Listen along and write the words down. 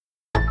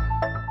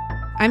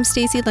I'm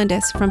Stacey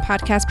Lindis from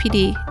Podcast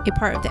PD, a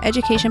part of the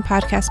Education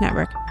Podcast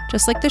Network,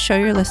 just like the show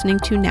you're listening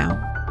to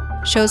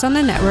now. Shows on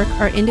the network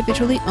are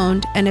individually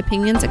owned and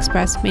opinions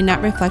expressed may not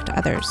reflect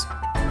others.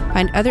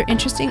 Find other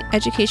interesting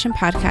education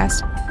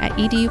podcasts at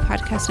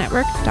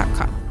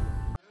edupodcastnetwork.com.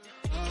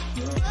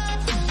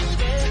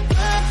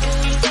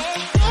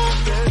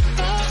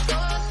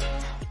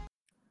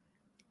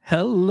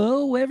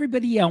 Hello,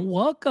 everybody, and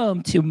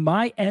welcome to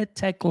My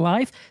EdTech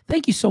Life.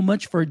 Thank you so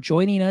much for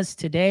joining us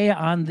today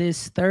on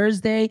this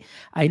Thursday.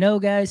 I know,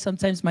 guys,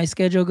 sometimes my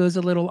schedule goes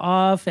a little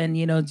off, and,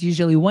 it's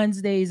usually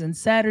Wednesdays and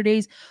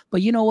Saturdays.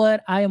 But you know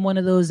what? I am one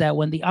of those that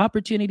when the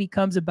opportunity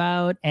comes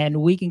about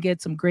and we can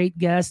get some great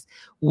guests,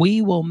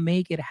 we will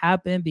make it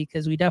happen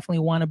because we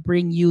definitely want to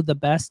bring you the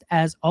best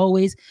as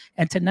always.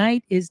 And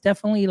tonight is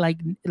definitely like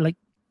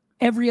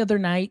every other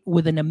night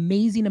with an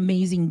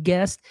amazing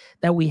guest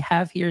that we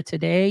have here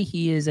today.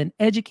 He is an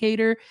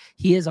educator.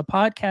 He is a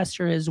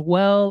podcaster as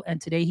well.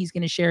 And today he's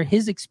going to share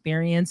his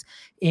experience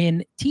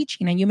in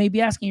teaching. And you may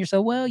be asking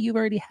yourself, well, you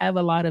already have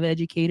a lot of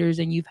educators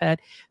and you've had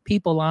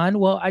people on.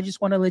 Well, I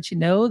just want to let you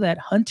know that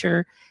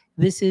Hunter,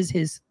 this is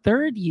his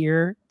third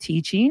year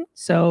teaching.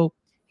 So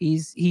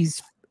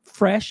he's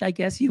fresh, I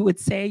guess you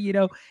would say,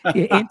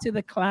 into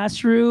the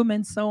classroom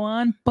and so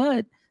on.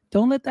 But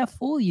don't let that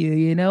fool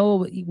you.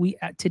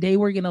 Today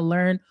we're going to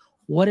learn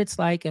what it's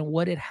like and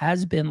what it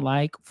has been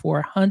like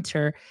for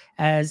Hunter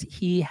as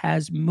he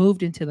has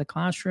moved into the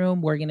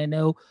classroom. We're going to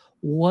know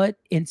what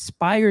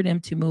inspired him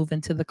to move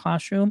into the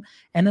classroom.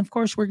 And of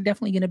course, we're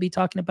definitely going to be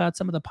talking about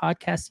some of the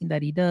podcasting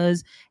that he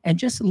does and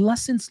just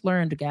lessons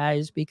learned,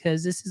 guys,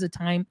 because this is a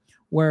time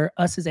where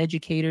us as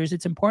educators,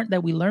 it's important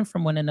that we learn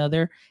from one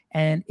another.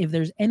 And if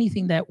there's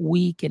anything that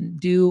we can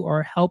do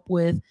or help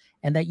with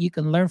and that you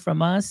can learn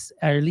from us,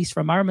 or at least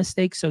from our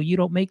mistakes, so you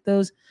don't make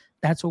those,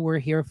 that's what we're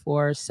here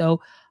for.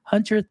 So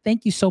Hunter,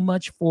 thank you so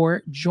much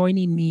for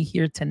joining me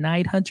here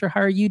tonight. Hunter,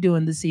 how are you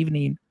doing this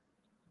evening?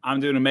 I'm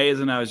doing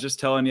amazing. I was just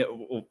telling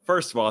you, well,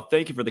 first of all,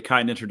 thank you for the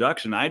kind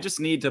introduction. I just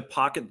need to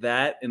pocket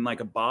that in like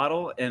a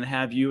bottle and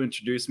have you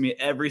introduce me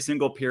every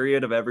single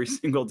period of every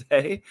single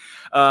day.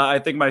 I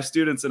think my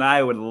students and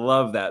I would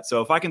love that.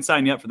 So if I can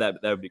sign you up for that,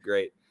 that would be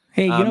great.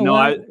 Hey,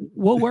 what?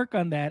 We'll work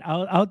on that.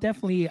 I'll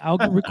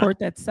record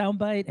that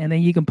soundbite and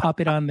then you can pop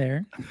it on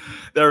there.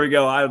 There we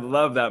go. I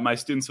love that. My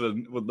students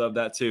would love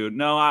that too.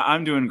 No,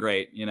 I'm doing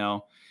great.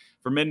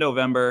 For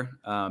mid-November,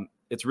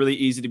 it's really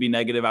easy to be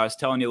negative. I was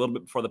telling you a little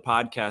bit before the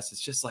podcast. It's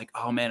just like,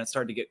 oh man, it's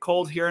starting to get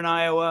cold here in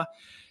Iowa.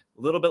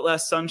 A little bit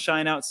less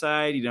sunshine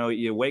outside.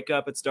 You wake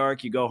up, it's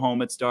dark. You go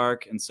home, it's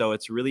dark. And so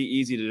it's really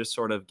easy to just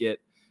sort of get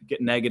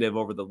negative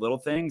over the little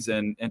things.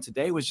 And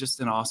today was just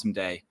an awesome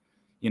day.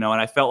 And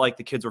I felt like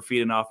the kids were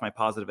feeding off my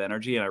positive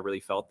energy, and I really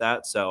felt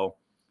that. So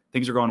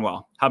things are going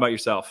well. How about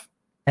yourself?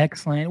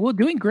 Excellent. Well,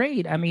 doing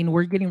great. I mean,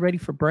 we're getting ready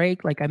for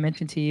break. Like I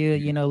mentioned to you,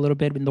 a little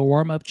bit in the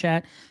warm-up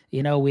chat,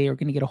 we are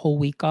going to get a whole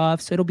week off.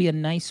 So it'll be a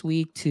nice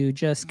week to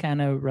just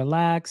kind of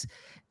relax,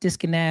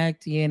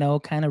 disconnect,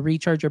 kind of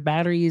recharge your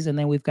batteries. And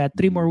then we've got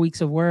 3 more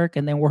weeks of work,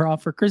 and then we're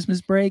off for Christmas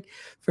break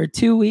for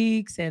 2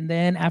 weeks. And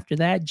then after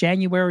that,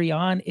 January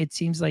on, it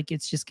seems like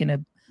it's just going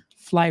to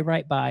fly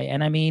right by.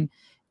 And I mean,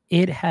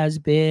 it has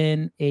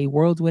been a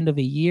whirlwind of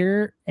a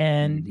year.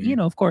 And,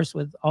 of course,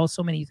 with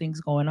so many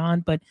things going on,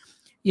 but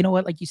you know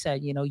what, like you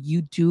said,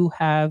 you do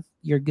have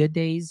your good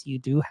days, you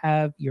do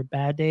have your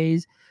bad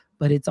days,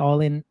 but it's all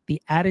in the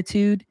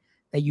attitude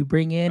that you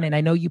bring in. And I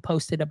know you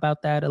posted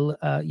about that,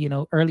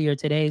 earlier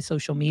today,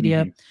 social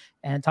media,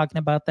 and talking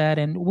about that.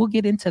 And we'll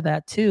get into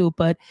that too.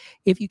 But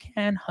if you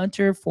can,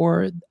 Hunter,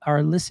 for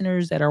our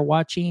listeners that are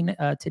watching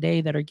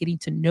today, that are getting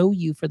to know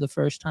you for the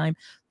first time,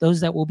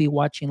 those that will be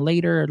watching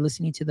later or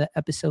listening to the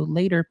episode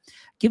later,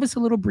 give us a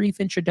little brief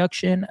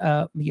introduction,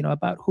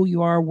 about who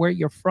you are, where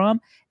you're from,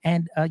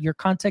 and your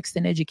context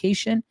in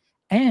education.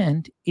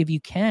 And if you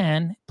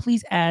can,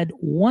 please add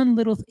one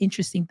little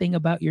interesting thing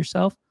about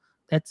yourself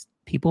that's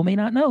people may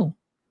not know.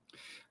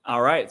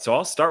 All right. So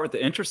I'll start with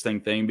the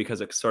interesting thing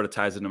because it sort of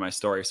ties into my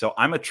story. So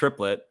I'm a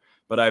triplet,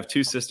 but I have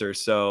 2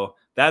 sisters. So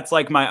that's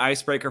like my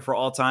icebreaker for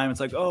all time. It's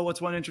like, oh, what's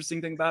one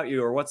interesting thing about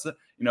you? Or what's the,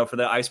 for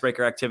the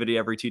icebreaker activity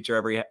every teacher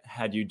ever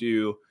had you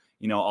do,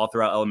 all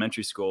throughout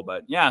elementary school.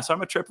 But yeah, so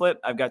I'm a triplet.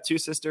 I've got 2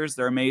 sisters.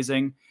 They're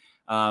amazing.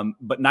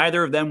 But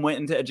neither of them went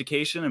into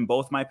education, and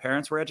both my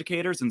parents were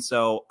educators. And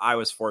so I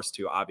was forced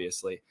to,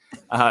 obviously.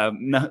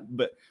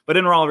 But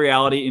in all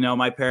reality,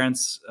 my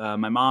parents,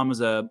 my mom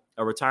was a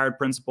retired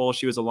principal.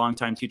 She was a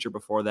longtime teacher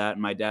before that.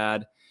 And my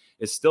dad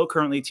is still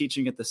currently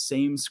teaching at the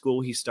same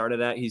school he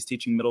started at. He's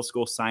teaching middle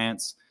school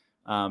science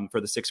for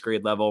the 6th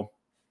grade level.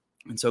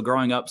 And so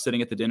growing up,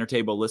 sitting at the dinner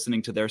table,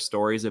 listening to their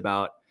stories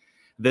about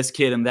this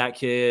kid and that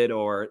kid,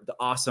 or the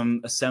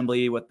awesome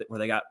assembly where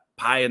they got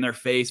pie in their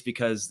face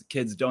because the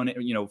kids don't,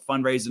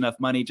 fundraise enough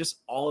money.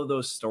 Just all of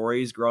those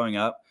stories growing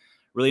up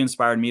really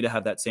inspired me to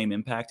have that same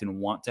impact and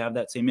want to have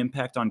that same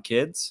impact on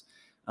kids.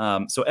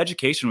 So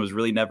education was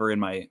really never in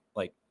my,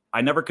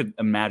 I never could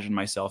imagine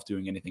myself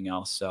doing anything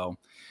else. So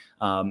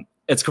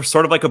it's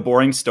sort of like a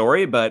boring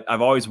story, but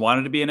I've always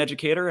wanted to be an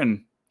educator,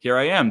 and here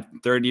I am,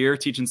 third year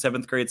teaching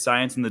 7th grade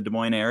science in the Des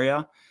Moines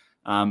area.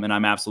 And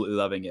I'm absolutely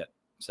loving it.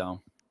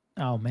 So.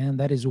 Oh man,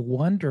 that is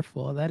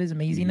wonderful. That is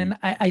amazing. Mhm. And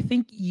I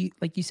think you,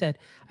 like you said,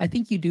 I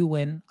think you do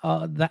win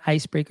the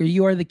icebreaker.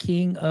 You are the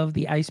king of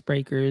the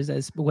icebreakers,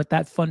 as with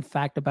that fun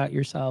fact about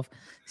yourself,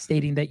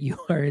 stating that you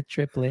are a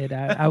triplet.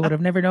 I would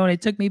have never known.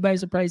 It took me by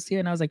surprise too.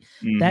 And I was like,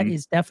 that Mhm.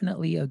 is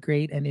definitely a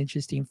great and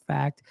interesting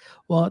fact.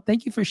 Well,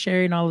 thank you for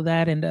sharing all of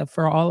that. And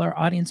for all our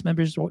audience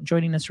members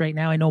joining us right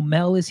now, I know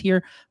Mel is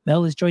here.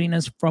 Mel is joining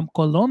us from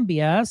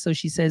Colombia. So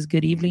she says,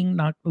 good evening,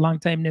 not long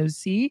time no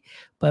see.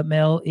 But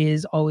Mel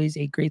is always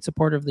a great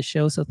supporter of the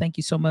show. So thank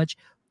you so much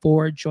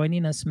for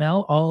joining us,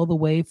 Mel, all the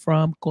way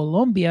from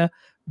Colombia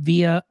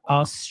via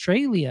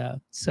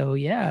Australia. So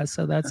yeah,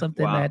 so that's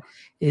something Wow. that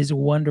is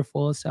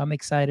wonderful. So I'm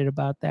excited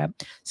about that.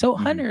 So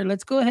Mhm. Hunter,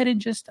 let's go ahead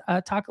and just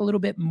talk a little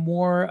bit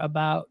more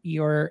about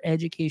your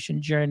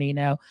education journey.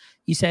 Now,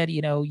 you said,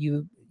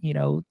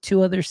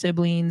 two other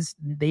siblings,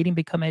 they didn't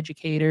become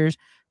educators,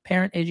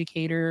 parent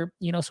educator,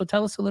 so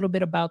tell us a little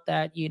bit about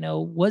that.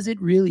 Was it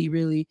really,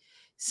 really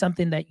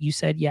something that you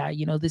said, yeah,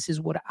 this is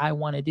what I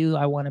want to do,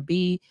 I want to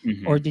be?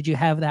 Or Mhm. did you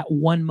have that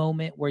one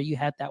moment where you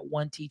had that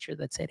one teacher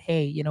that said,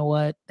 hey, you know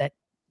what,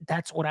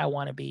 that's what I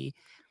want to be?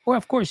 Or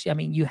of course, I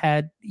mean, you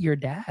had your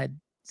dad.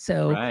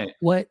 So Right.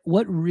 what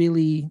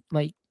really,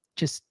 like,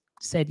 just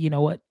said, you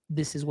know what,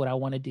 this is what I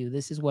want to do,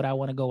 this is what I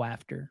want to go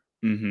after?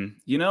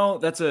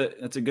 That's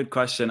a good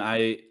question.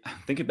 I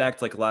think it back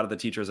to like a lot of the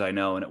teachers I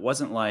know, and it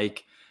wasn't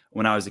like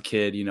when I was a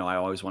kid, I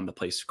always wanted to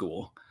play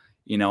school.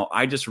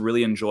 I just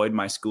really enjoyed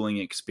my schooling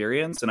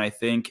experience, and I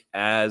think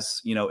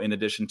as in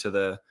addition to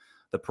the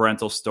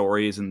parental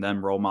stories and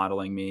them role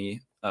modeling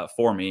me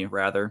for me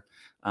rather,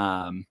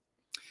 um,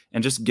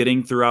 and just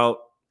getting throughout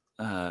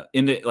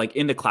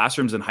into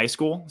classrooms in high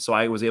school. So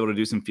I was able to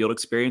do some field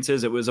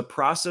experiences. It was a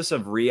process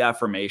of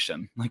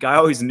reaffirmation. Like I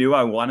always knew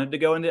I wanted to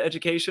go into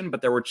education,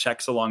 but there were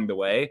checks along the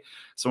way.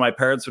 So my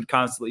parents would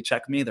constantly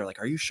check me. They're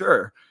like, "Are you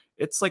sure?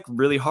 It's like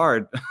really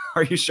hard.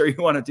 Are you sure you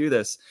want to do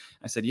this?"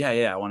 I said, "Yeah,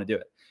 I want to do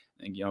it."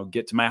 And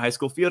get to my high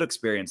school field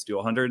experience, do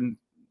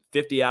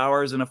 150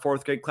 hours in a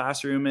 4th grade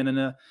classroom and in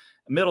a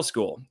middle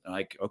school.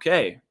 Like,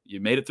 okay,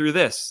 you made it through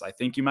this. I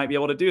think you might be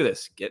able to do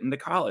this. Get into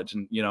college,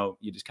 and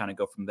you just kind of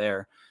go from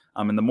there.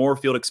 And the more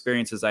field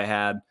experiences I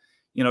had,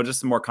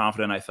 just the more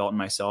confident I felt in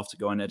myself to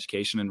go into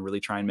education and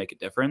really try and make a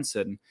difference.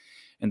 And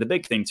the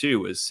big thing too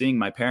was seeing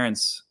my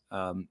parents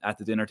at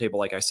the dinner table.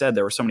 Like I said,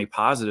 there were so many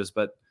positives,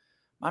 but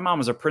my mom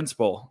was a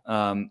principal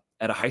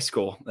at a high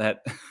school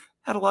that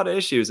had a lot of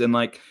issues, and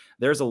like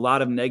there's a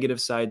lot of negative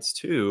sides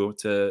too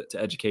to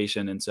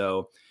education. And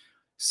so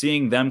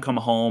seeing them come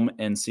home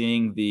and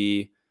seeing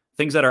the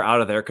things that are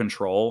out of their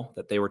control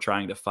that they were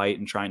trying to fight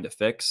and trying to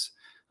fix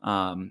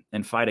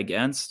and fight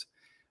against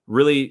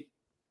really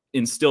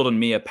instilled in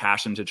me a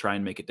passion to try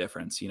and make a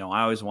difference.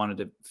 I always wanted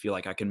to feel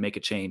like I can make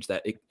a change,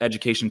 that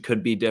education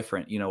could be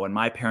different. When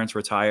my parents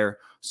retire,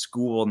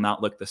 school will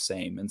not look the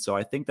same. And so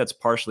I think that's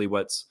partially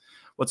what's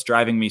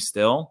driving me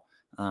still,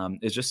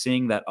 is just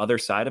seeing that other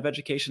side of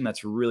education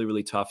that's really,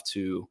 really tough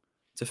to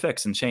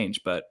fix and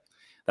change. But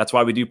that's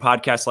why we do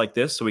podcasts like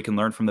this, so we can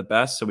learn from the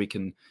best, so we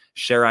can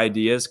share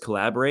ideas,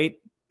 collaborate,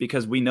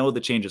 because we know the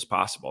change is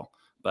possible,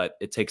 but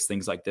it takes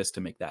things like this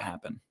to make that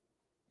happen.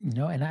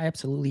 No, and I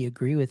absolutely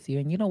agree with you.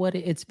 And you know what?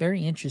 It's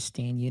very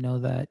interesting,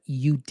 that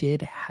you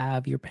did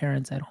have your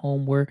parents at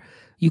home where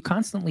you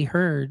constantly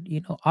heard,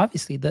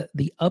 obviously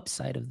the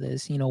upside of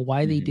this,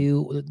 why they Mhm.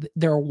 do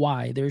their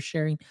why. They're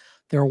sharing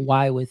their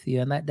why with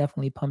you. And that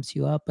definitely pumps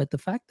you up. But the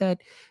fact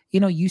that,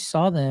 you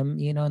saw them,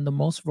 in the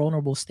most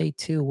vulnerable state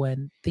too,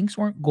 when things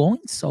weren't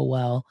going so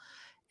well,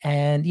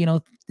 and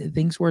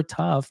things were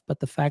tough, but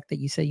the fact that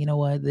you say, you know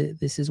what,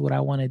 this is what I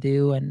want to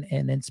do, and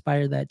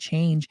inspire that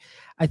change.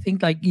 I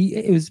think, like,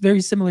 it was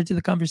very similar to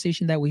the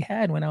conversation that we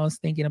had when I was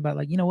thinking about,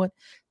 like, you know what,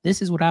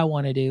 this is what I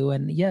want to do.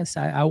 And yes,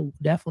 I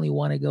definitely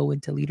want to go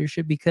into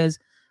leadership because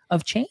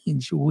of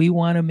change. We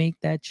want to make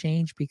that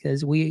change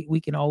because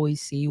we can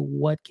always see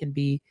what can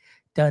be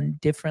done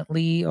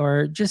differently,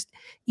 or just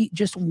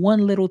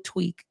one little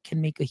tweak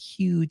can make a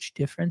huge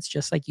difference.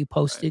 Just like you Right.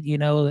 posted,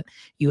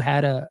 you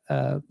had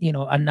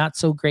a not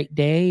so great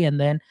day,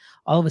 and then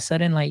all of a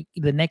sudden, like,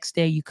 the next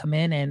day you come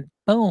in and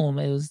boom,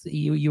 it was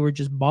you were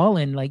just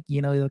balling. Like,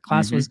 the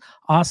class was Mhm.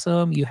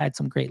 awesome, you had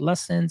some great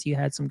lessons, you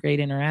had some great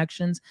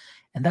interactions,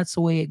 and that's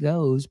the way it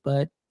goes.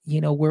 But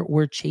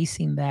we're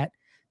chasing that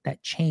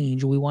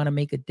change. We want to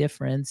make a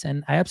difference,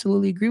 and I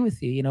absolutely agree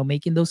with you.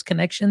 Making those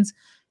connections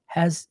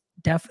has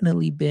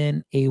definitely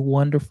been a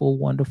wonderful,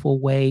 wonderful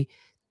way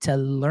to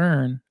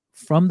learn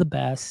from the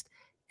best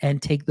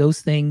and take those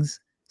things,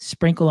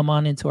 sprinkle them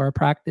on into our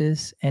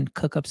practice, and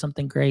cook up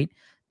something great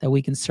that we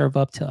can serve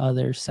up to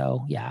others.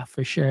 So, yeah,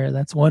 for sure.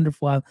 That's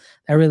wonderful.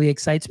 That really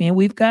excites me. And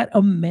we've got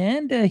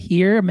Amanda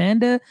here.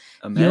 Amanda,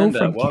 yo, Amanda,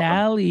 from welcome.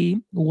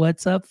 Cali.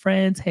 What's up,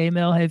 friends? Hey,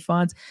 Mel. Hey,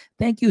 Fonz.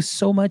 Thank you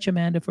so much,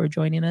 Amanda, for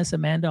joining us.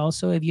 Amanda,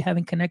 also, if you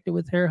haven't connected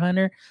with her,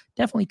 Hunter,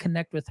 definitely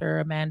connect with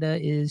her.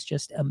 Amanda is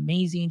just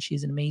amazing.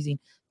 She's an amazing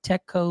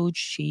tech coach.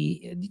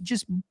 She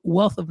just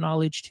wealth of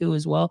knowledge too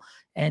as well,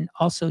 and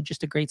also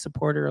just a great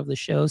supporter of the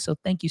show. So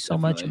thank you so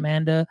much, Definitely.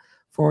 Amanda,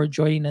 for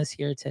joining us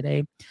here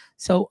today.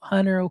 So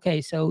Hunter,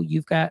 okay, so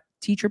you've got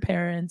teacher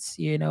parents,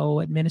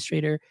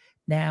 administrator.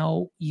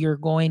 Now you're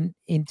going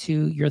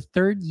into your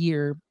third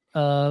year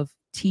of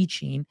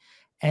teaching.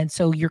 And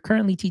so you're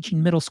currently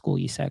teaching middle school,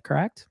 you said,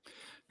 correct?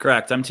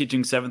 Correct. I'm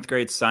teaching 7th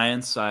grade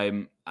science.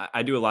 I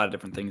do a lot of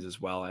different things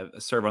as well. I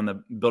serve on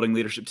the building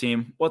leadership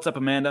team. What's up,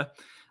 Amanda?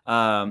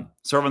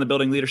 Serve on the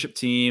building leadership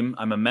team.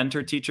 I'm a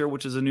mentor teacher,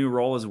 which is a new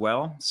role as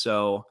well.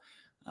 So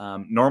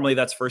normally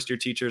that's first year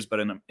teachers, but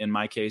in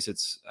my case,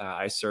 it's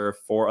I serve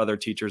 4 other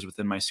teachers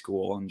within my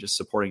school and just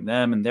supporting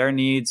them and their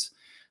needs,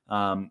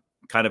 kind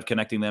of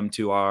connecting them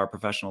to our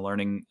professional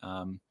learning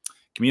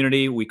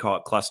community. We call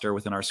it cluster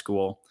within our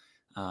school.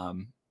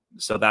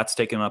 So that's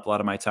taken up a lot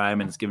of my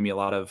time, and it's given me a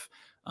lot of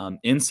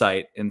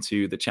insight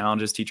into the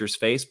challenges teachers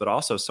face, but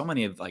also so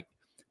many of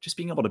just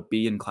being able to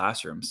be in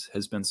classrooms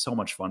has been so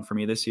much fun for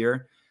me this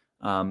year.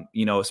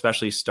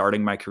 Especially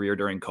starting my career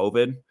during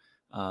COVID.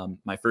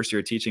 My first year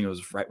of teaching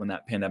was right when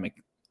that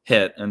pandemic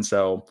hit. And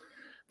so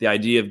the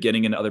idea of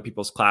getting into other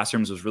people's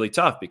classrooms was really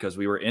tough because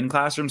we were in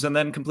classrooms and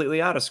then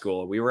completely out of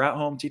school. We were at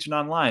home teaching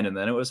online, and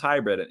then it was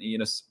hybrid.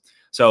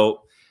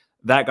 So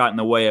that got in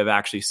the way of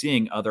actually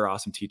seeing other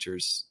awesome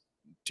teachers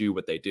do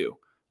what they do.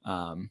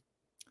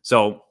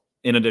 So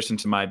in addition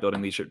to my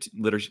building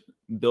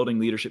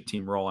leadership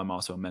team role, I'm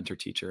also a mentor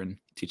teacher and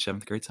teach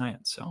 7th grade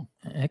science. So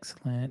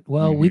excellent.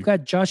 Well, we've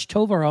got Josh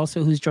Tovar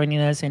also who's joining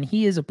us, and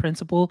he is a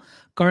principal,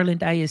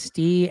 Garland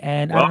ISD.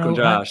 And welcome,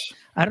 Josh.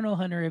 I don't know,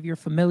 Hunter, if you're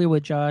familiar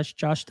with Josh.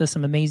 Josh does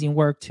some amazing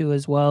work too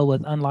as well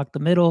with Unlock the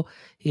Middle.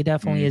 He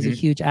definitely is a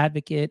huge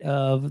advocate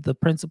of the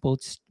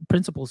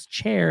principal's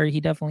chair. He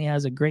definitely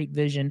has a great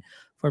vision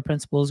for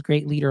principals,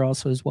 great leader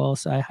also as well.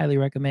 So I highly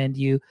recommend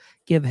you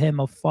give him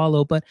a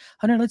follow. But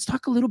Hunter, let's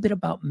talk a little bit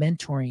about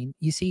mentoring.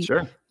 You see,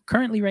 sure.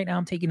 Currently right now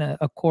I'm taking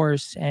a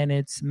course, and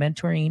it's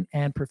mentoring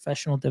and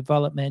professional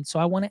development. So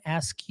I want to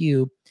ask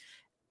you,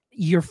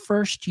 your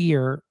first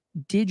year,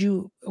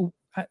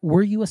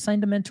 were you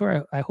assigned a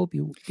mentor? I hope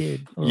you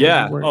did.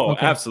 Yeah.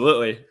 Okay.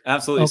 Absolutely.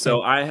 Okay.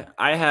 So I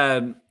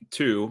had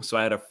 2. So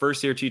I had a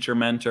first year teacher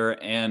mentor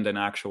and an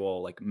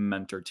actual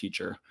mentor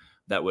teacher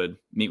that would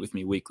meet with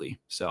me weekly.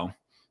 So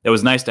it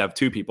was nice to have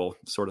 2 people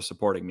sort of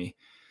supporting me.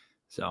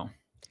 So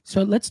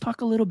let's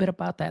talk a little bit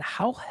about that.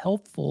 How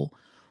helpful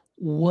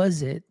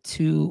was it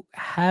to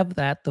have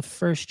that the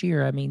first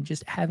year? I mean,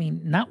 just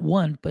having not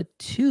 1, but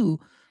 2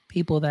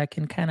 people that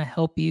can kind of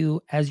help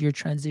you as you're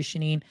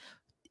transitioning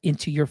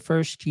into your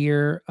first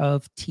year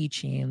of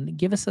teaching.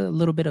 Give us a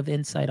little bit of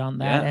insight on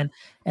that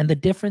and the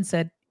difference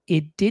that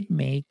it did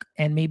make,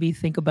 and maybe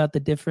think about the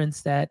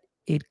difference that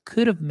it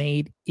could have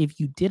made if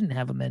you didn't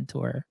have a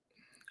mentor.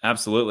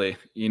 Absolutely.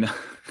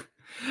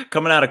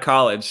 Coming out of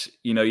college,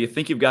 you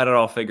think you've got it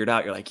all figured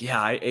out. You're like,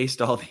 yeah, I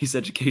aced all these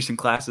education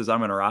classes. I'm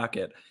going to rock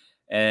it.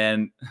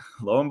 And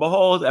lo and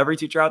behold, every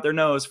teacher out there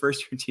knows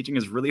first year teaching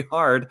is really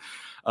hard.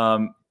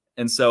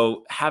 And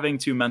so having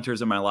 2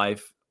 mentors in my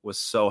life was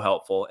so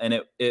helpful.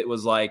 And it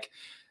was like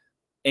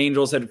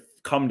angels had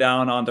come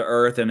down onto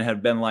earth and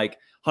had been like,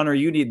 Hunter,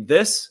 you need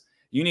this.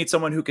 You need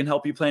someone who can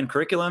help you plan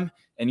curriculum,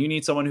 and you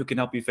need someone who can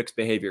help you fix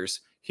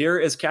behaviors. Here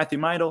is Kathy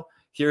Meidel.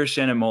 Here is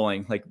Shannon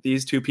Moling.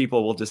 These 2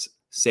 people will just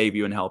save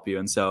you and help you.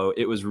 And so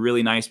it was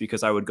really nice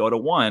because I would go to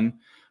one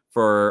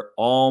for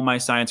all my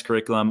science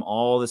curriculum,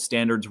 all the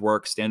standards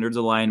work, standards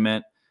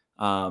alignment,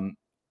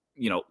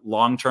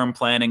 long-term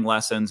planning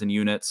lessons and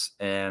units.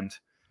 And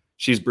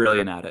she's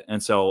brilliant at it.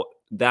 And so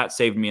that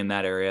saved me in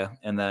that area.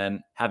 And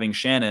then having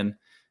Shannon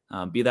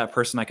be that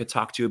person I could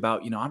talk to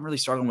about, I'm really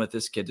struggling with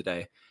this kid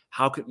today.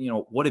 How could,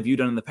 what have you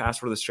done in the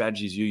past? What are the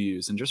strategies you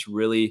use? And just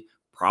really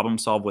problem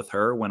solve with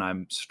her when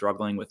I'm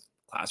struggling with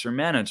classroom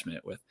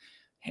management, with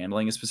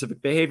handling a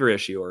specific behavior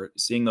issue, or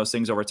seeing those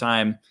things over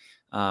time.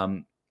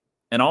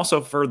 And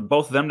also for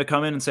both of them to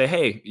come in and say,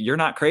 hey, you're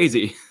not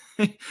crazy.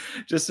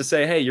 Just to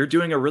say, hey, you're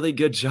doing a really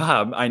good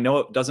job. I know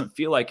it doesn't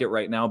feel like it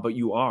right now, but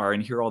you are.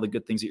 And here are all the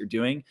good things that you're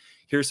doing.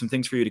 Here's some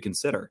things for you to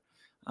consider.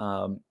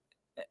 And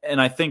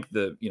I think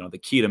the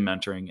key to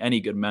mentoring,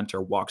 any good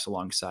mentor walks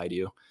alongside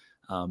you.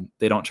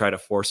 They don't try to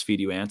force feed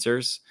you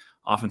answers.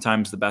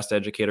 Oftentimes the best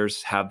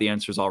educators have the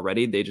answers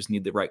already. They just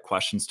need the right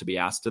questions to be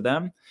asked to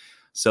them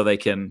so they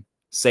can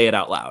say it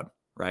out loud,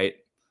 right?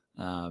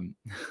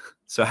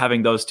 So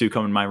having those 2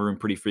 come in my room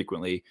pretty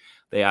frequently,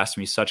 they asked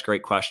me such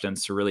great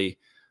questions to really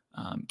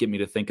get me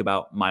to think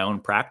about my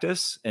own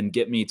practice and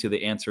get me to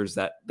the answers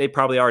that they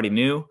probably already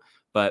knew,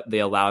 but they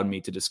allowed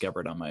me to discover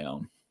it on my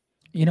own.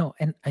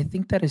 And I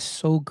think that is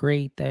so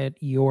great that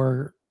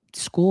your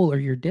school or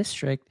your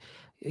district,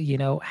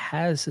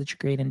 has such a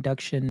great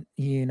induction,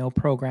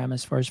 program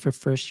as far as for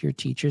first year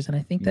teachers. And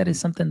I think that is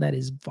something that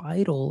is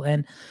vital.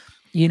 And,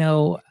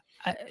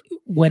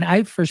 when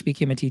I first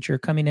became a teacher,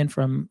 coming in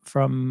from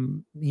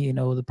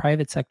the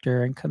private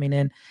sector and coming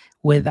in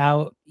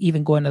without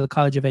even going to the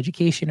College of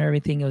Education or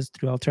everything, it was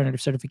through alternative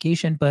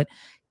certification, but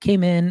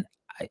came in,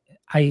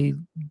 I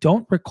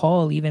don't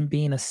recall even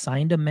being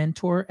assigned a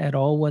mentor at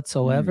all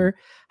whatsoever.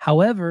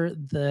 However,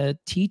 the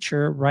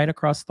teacher right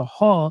across the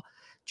hall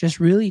just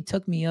really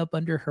took me up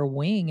under her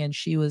wing, and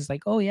she was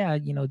like, "Oh yeah,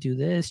 do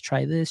this,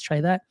 try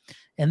that."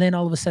 And then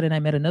all of a sudden I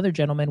met another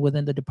gentleman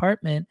within the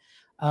department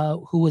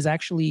who was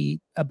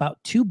actually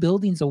about 2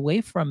 buildings away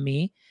from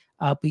me,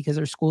 because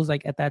our schools,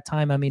 like at that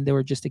time, I mean, they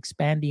were just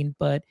expanding,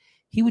 but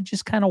he would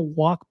just kind of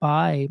walk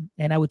by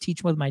and I would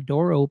teach with my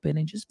door open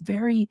and just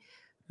very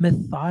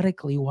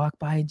methodically walk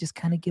by and just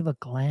kind of give a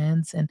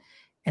glance, and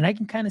I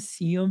can kind of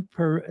see him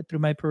through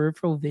my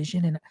peripheral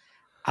vision, and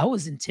I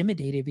was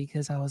intimidated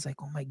because I was like,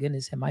 "Oh my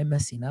goodness, am I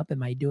messing up?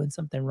 Am I doing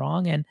something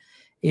wrong?" And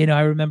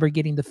I remember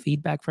getting the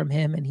feedback from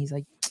him, and he's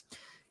like,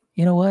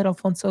 "You know what,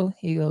 Alfonso?"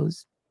 He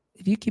goes,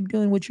 "If you keep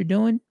doing what you're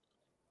doing,"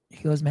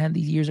 he goes, "man,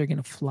 these years are going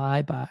to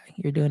fly by.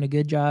 You're doing a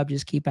good job.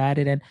 Just keep at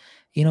it." And,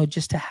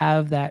 just to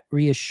have that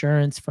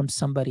reassurance from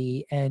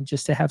somebody and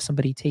just to have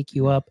somebody take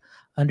you up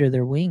under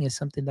their wing is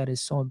something that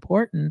is so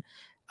important.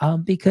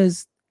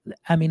 Because,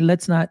 I mean,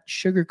 let's not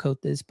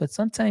sugarcoat this, but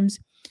sometimes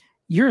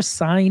you're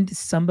assigned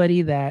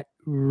somebody that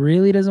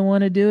really doesn't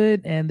want to do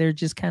it. And they're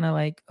just kind of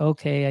like,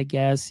 okay, I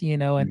guess,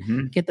 and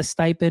Mhm. get the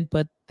stipend,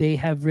 but they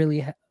have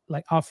really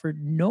like offered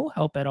no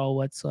help at all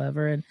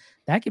whatsoever. And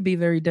that could be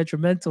very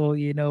detrimental,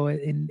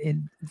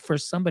 in for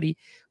somebody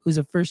who's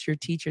a first year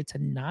teacher to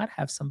not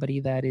have somebody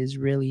that is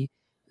really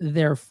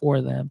there for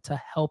them to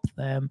help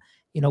them,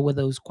 with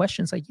those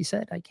questions, like you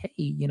said, like,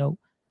 hey,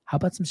 how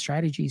about some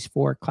strategies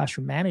for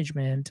classroom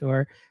management,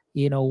 or,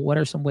 what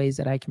are some ways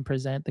that I can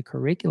present the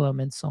curriculum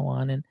and so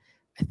on. And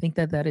I think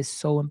that that is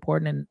so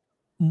important.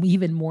 And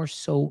even more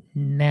so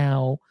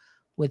now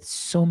with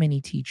so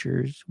many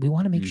teachers, we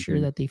want to make sure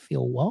Mhm. that they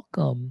feel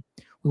welcome.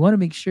 We want to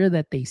make sure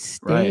that they Right.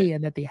 stay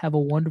and that they have a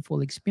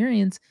wonderful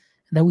experience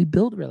and that we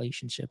build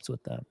relationships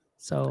with them.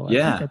 So I think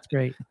Yeah. that's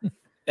great.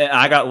 And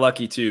I got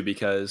lucky too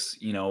because,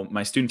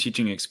 my student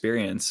teaching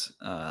experience,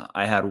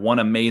 I had one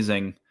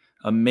amazing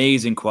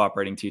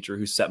cooperating teacher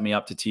who set me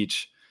up to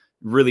teach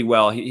really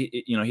well.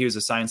 He was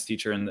a science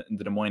teacher in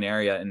the Des Moines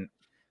area, and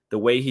the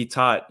way he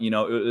taught,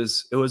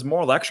 it was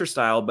more lecture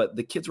style, but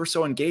the kids were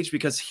so engaged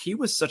because he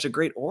was such a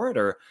great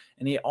orator,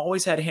 and he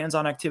always had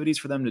hands-on activities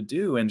for them to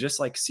do, and just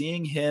like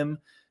seeing him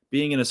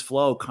being in his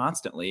flow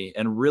constantly,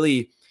 and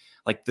really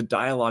like the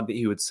dialogue that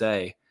he would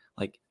say,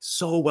 like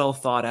so well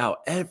thought out.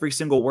 Every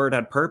single word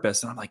had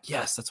purpose. And I'm like,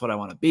 yes, that's what I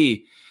want to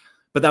be.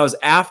 But that was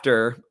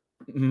after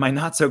my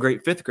not so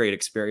great 5th grade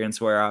experience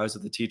where I was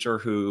with a teacher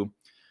who,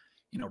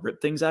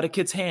 ripped things out of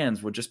kids'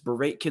 hands, would just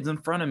berate kids in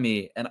front of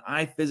me. And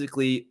I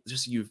physically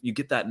just, you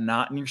get that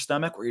knot in your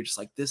stomach where you're just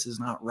like, this is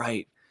not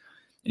right.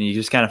 And you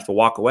just kind of have to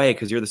walk away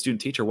because you're the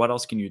student teacher. What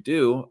else can you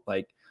do?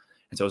 And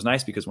so it was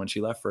nice because when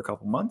she left for a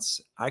couple months,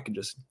 I could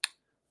just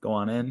go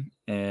on in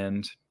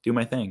and do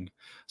my thing.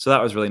 So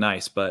that was really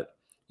nice. But,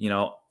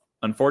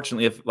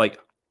 unfortunately,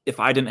 if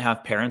I didn't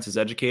have parents as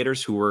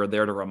educators who were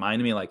there to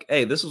remind me like,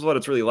 hey, this is what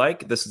it's really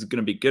like, this is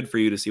going to be good for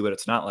you to see what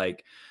it's not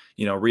like,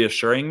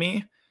 reassuring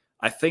me,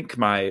 I think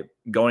my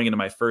going into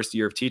my first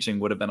year of teaching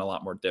would have been a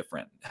lot more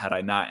different had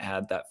I not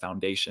had that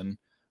foundation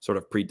sort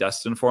of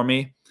predestined for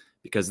me,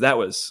 because it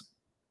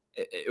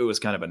was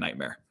kind of a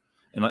nightmare.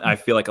 And I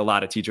feel like a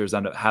lot of teachers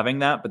end up having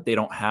that, but they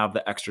don't have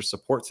the extra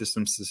support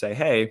systems to say,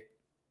 hey,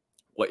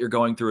 what you're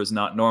going through is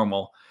not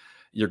normal.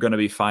 You're going to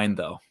be fine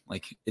though.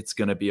 Like it's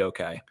going to be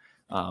okay.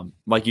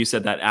 Like you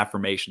said, that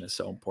affirmation is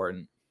so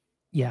important.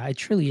 Yeah, it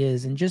truly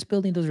is. And just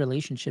building those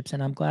relationships.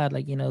 And I'm glad,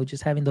 like,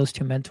 just having those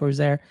 2 mentors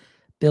there,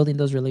 building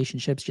those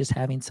relationships, just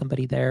having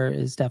somebody there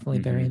is definitely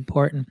very Mhm.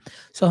 important.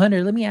 So,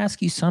 Hunter, let me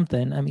ask you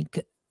something. I mean,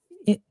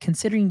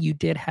 considering you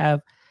did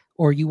have,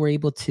 or you were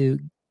able to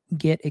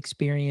get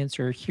experience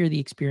or hear the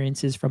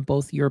experiences from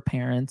both your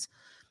parents,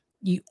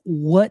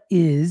 what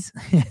is,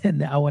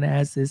 and I want to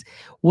ask this,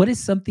 what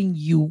is something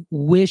you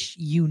wish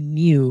you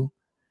knew,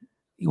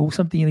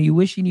 something you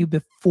wish you knew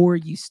before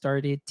you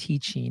started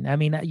teaching? I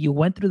mean, you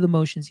went through the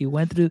motions, you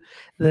went through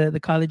the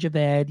College of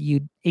Ed,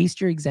 you aced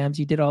your exams,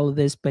 you did all of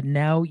this, but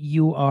now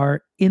you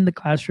are in the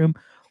classroom.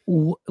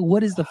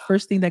 What is the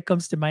first thing that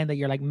comes to mind that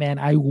you're like, man,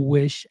 I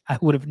wish I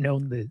would have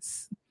known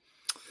this?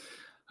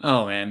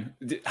 Oh man,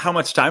 how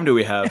much time do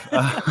we have?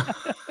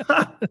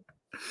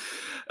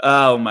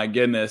 Oh my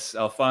goodness,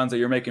 Alfonso,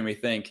 you're making me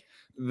think.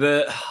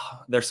 There's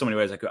so many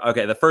ways I could.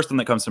 Okay, the first one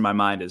that comes to my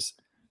mind is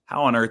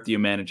how on earth do you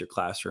manage your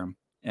classroom,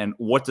 and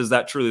what does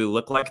that truly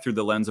look like through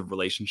the lens of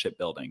relationship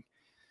building?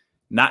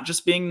 Not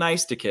just being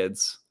nice to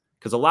kids,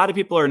 because a lot of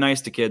people are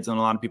nice to kids and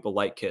a lot of people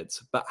like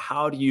kids, but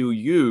how do you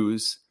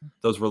use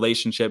those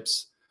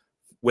relationships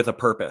with a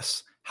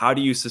purpose? How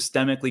do you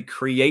systemically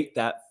create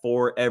that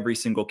for every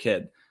single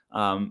kid?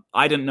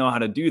 I didn't know how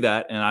to do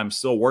that, and I'm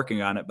still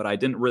working on it, but I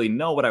didn't really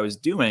know what I was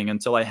doing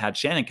until I had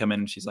Shannon come in,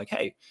 and she's like,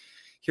 hey,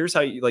 here's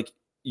how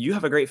you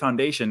have a great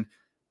foundation.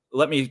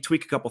 Let me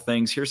tweak a couple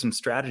things. Here's some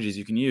strategies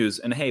you can use.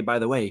 And hey, by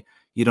the way,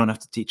 you don't have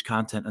to teach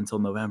content until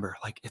November.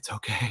 Like, it's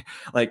okay.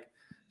 Like,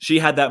 she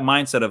had that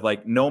mindset of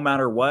like, no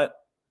matter what,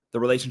 the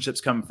relationships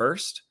come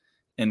first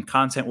and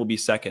content will be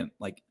second.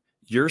 Like,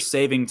 you're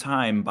saving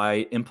time by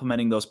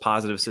implementing those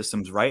positive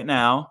systems right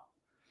now.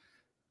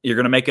 You're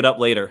going to make it up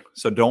later.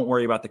 So don't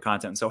worry about the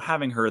content. So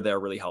having her there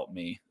really helped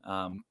me.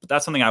 But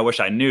that's something I wish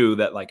I knew,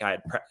 that like I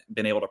had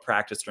been able to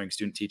practice during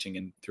student teaching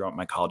and throughout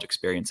my college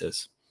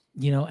experiences.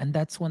 And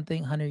that's one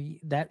thing, Hunter,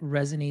 that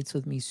resonates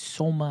with me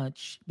so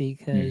much,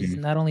 because Mhm.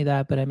 not only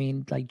that, but I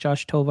mean, like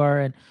Josh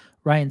Tovar and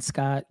Ryan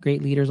Scott,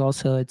 great leaders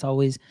also. It's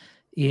always,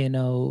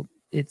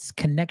 it's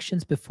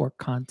connections before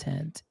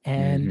content.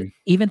 And Mhm.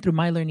 even through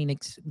my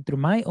through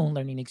my own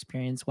learning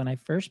experience, when I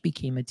first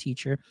became a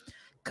teacher,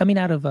 coming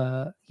out of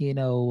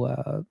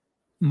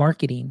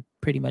marketing,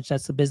 pretty much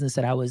that's the business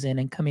that I was in,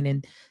 and coming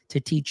in to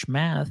teach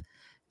math,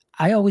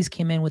 I always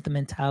came in with the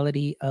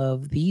mentality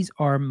of, these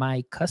are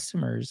my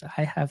customers.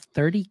 I have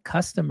 30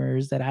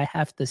 customers that I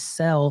have to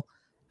sell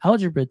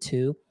algebra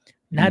to.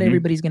 Not Mhm.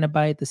 everybody's going to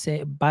buy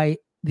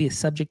the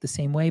subject the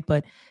same way,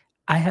 but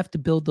I have to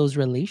build those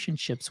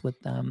relationships with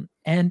them.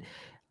 And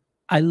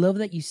I love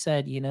that you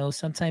said,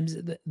 sometimes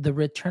the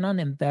return on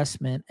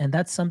investment, and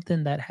that's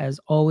something that has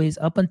always,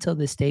 up until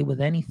this day with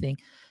anything,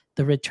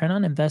 the return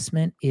on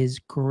investment is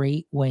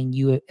great when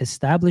you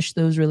establish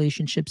those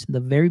relationships in the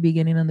very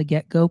beginning on the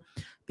get-go,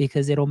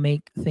 because it'll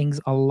make things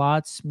a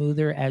lot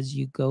smoother as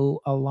you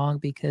go along,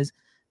 because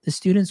the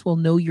students will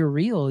know you're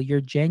real,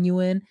 you're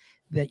genuine,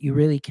 that you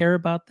really care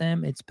about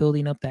them. It's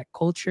building up that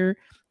culture.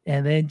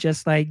 And then,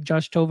 just like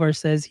Josh Tovar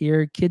says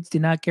here, kids do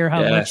not care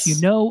how much you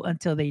Yes, know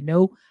until they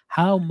know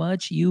how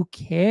much you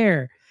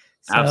care.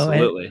 So,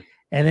 absolutely.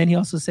 and then he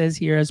also says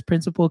here, as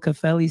Principal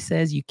Caffelli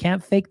says, you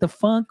can't fake the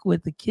funk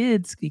with the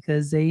kids,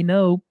 because they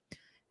know.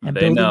 And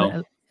They building know.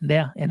 that,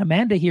 yeah. And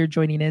Amanda here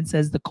joining in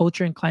says, the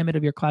culture and climate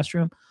of your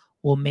classroom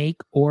will make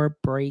or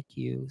break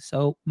you.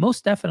 So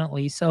most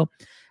definitely. So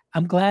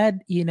I'm glad,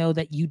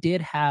 that you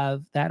did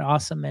have that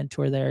awesome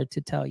mentor there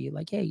to tell you,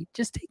 like, hey,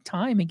 just take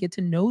time and get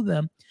to know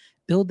them,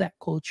 build that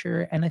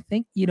culture. And I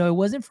think, it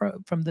wasn't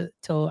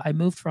till I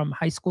moved from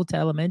high school to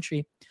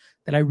elementary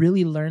that I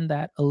really learned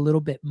that a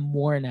little bit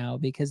more now,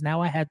 because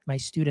now I had my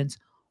students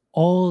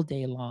all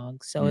day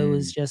long. So it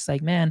was Mm. just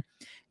like, man,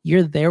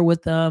 you're there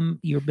with them,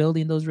 you're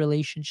building those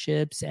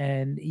relationships,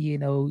 and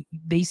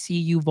they see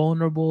you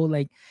vulnerable,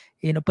 like,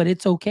 but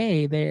it's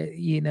okay.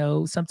 They,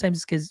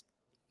 sometimes, because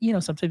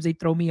sometimes they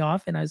throw me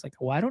off, and I was like,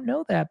 oh, I don't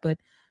know that, but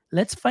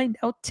let's find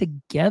out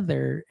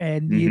together.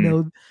 And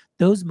Mhm.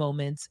 those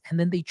moments, and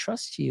then they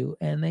trust you,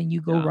 and then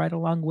you go Yeah. right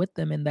along with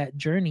them in that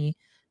journey.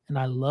 And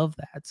I love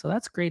that. So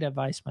that's great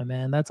advice, my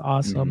man. That's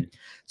awesome. Mhm.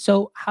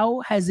 So how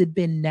has it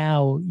been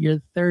now, your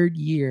third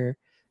year?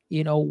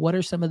 What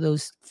are some of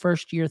those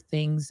first year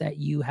things that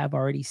you have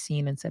already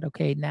seen and said,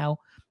 okay, now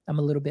I'm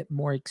a little bit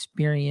more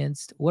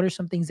experienced? What are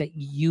some things that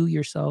you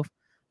yourself,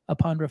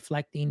 upon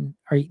reflecting,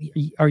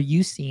 are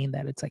you seeing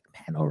that it's like,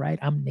 man, all right,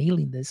 I'm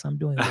nailing this, I'm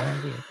doing well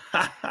here?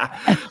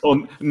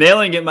 Well,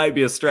 nailing it might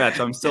be a stretch.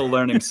 I'm still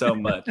learning so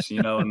much,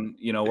 and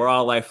we're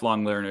all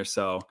lifelong learners.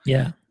 So,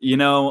 Yeah. you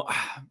know,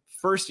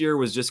 first year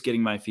was just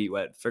getting my feet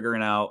wet,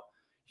 figuring out,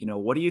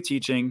 what are you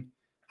teaching?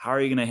 How are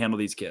you going to handle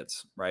these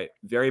kids? Right.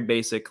 Very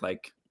basic,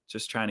 like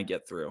just trying to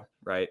get through.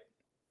 Right.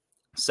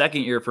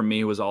 Second year for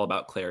me was all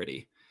about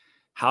clarity.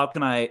 How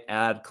can I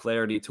add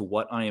clarity to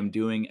what I am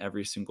doing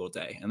every single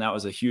day? And that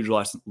was a huge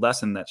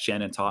lesson that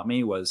Shannon taught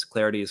me, was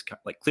clarity is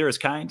like clear as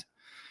kind.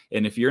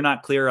 And if you're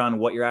not clear on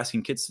what you're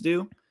asking kids to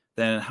do,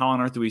 then how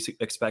on earth do we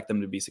expect them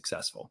to be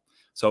successful?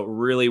 So it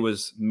really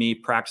was me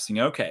practicing,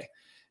 okay,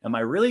 am I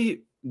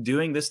really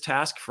doing this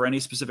task for any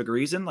specific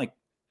reason? Like,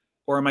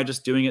 or am I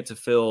just doing it to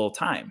fill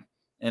time?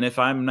 And if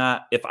I'm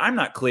not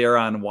clear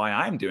on why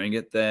I'm doing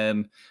it,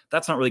 then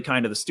that's not really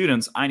kind to the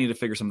students. I need to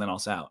figure something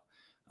else out.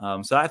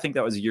 So I think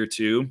that was year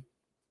 2.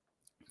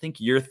 I think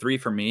year 3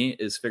 for me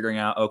is figuring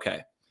out,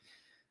 okay,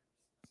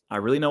 I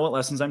really know what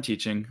lessons I'm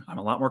teaching. I'm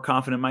a lot more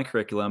confident in my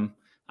curriculum.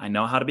 I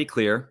know how to be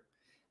clear.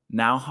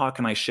 Now, how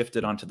can I shift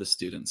it onto the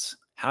students?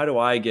 How do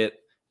I get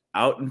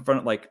out in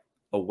front, like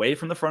away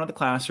from the front of the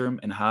classroom,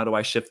 and how do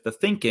I shift the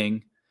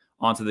thinking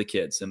onto the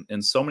kids?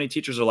 And so many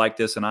teachers are like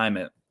this, and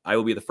I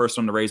will be the first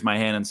one to raise my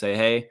hand and say,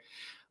 hey,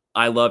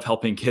 I love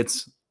helping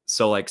kids.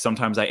 So like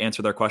sometimes I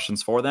answer their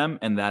questions for them,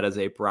 and that is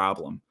a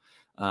problem.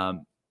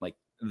 Like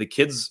the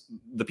kids,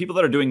 the people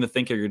that are doing the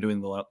thinking are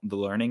doing the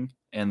learning,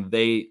 and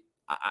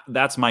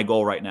that's my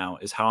goal right now,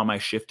 is how am I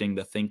shifting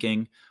the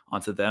thinking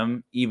onto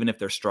them, even if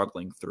they're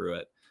struggling through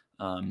it.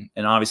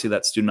 And obviously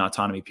that student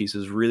autonomy piece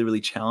is really,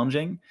 really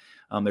challenging.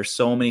 There's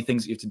so many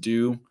things you have to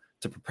do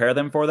to prepare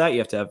them for that. You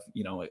have to have,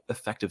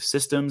 effective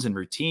systems and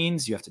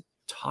routines. You have to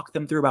talk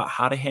them through about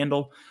how to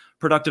handle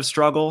productive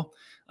struggle.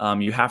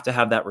 You have to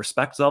have that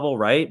respect level,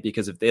 right?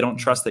 Because if they don't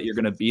trust that you're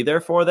going to be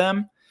there for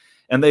them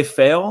and they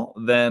fail,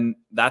 then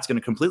that's going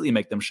to completely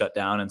make them shut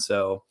down. And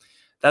so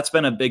that's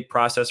been a big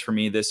process for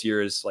me this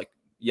year, is like,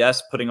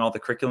 yes, putting all the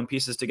curriculum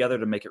pieces together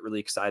to make it really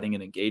exciting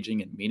and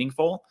engaging and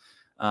meaningful.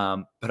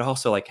 But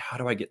also like, how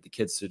do I get the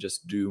kids to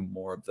just do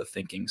more of the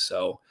thinking?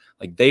 So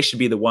like they should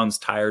be the ones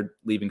tired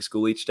leaving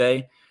school each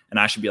day. And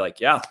I should be like,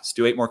 yeah, let's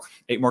do 8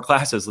 more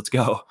classes. Let's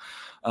go.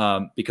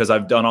 Because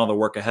I've done all the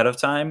work ahead of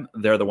time.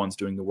 They're the ones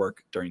doing the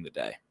work during the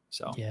day.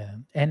 So Yeah.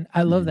 And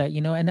I love that,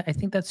 and I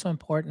think that's so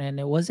important. And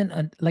it wasn't,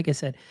 like I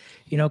said,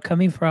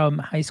 coming from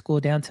high school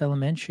down to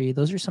elementary,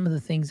 those are some of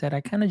the things that I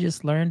kind of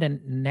just learned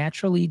and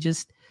naturally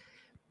just,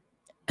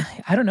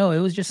 I don't know. It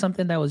was just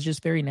something that was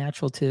just very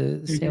natural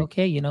to say, Mhm.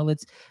 okay,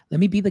 let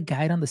me be the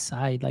guide on the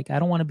side. Like, I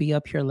don't want to be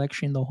up here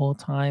lecturing the whole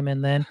time.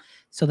 And then,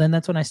 so then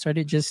that's when I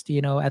started just,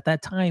 at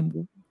that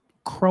time,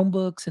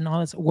 Chromebooks and all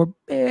this were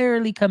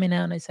barely coming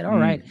out. And I said, all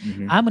right,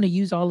 Mhm. I'm going to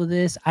use all of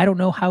this. I don't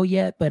know how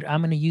yet, but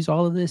I'm going to use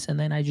all of this. And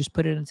then I just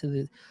put it into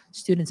the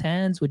students'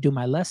 hands, would do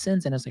my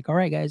lessons. And I was like, all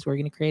right, guys, we're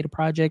going to create a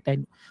project. I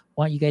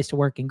want you guys to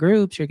work in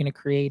groups. You're going to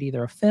create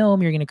either a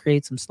film, you're going to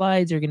create some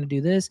slides, you're going to do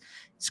this,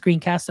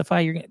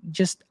 Screencastify. You're going to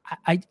just,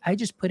 I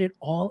just put it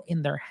all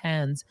in their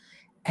hands.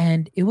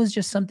 And it was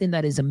just something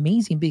that is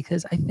amazing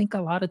because I think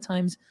a lot of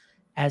times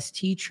as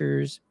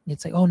teachers,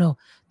 it's like, oh no,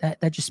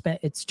 that just spent,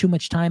 it's too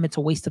much time. It's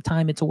a waste of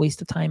time. It's a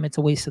waste of time. It's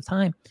a waste of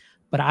time.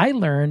 But I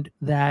learned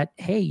that,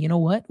 hey, you know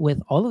what?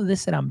 With all of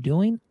this that I'm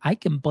doing, I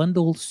can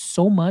bundle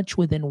so much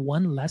within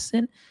one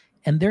lesson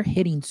and they're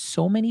hitting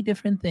so many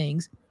different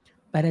things.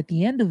 But at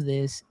the end of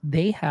this,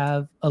 they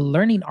have a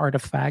learning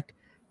artifact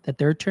that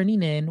they're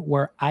turning in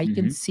where I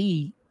can Mhm.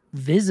 see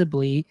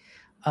visibly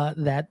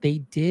that they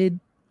did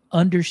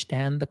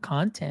understand the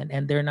content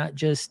and they're not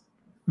just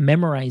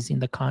memorizing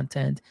the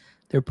content.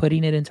 They're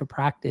putting it into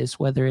practice,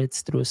 whether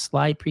it's through a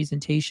slide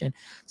presentation.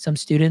 Some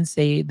students,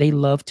 they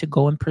love to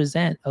go and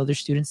present. Other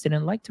students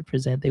didn't like to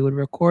present. They would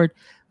record.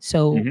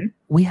 So Mhm.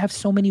 we have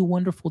so many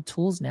wonderful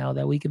tools now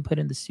that we can put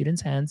in the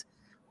students' hands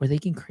where they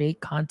can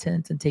create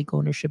content and take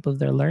ownership of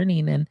their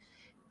learning. And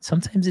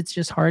sometimes it's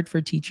just hard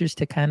for teachers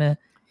to kind of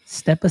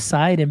step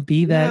aside and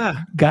be that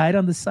Yeah. guide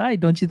on the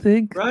side, don't you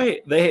think?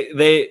 Right.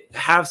 They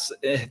have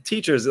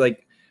teachers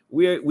like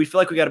we feel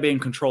like we got to be in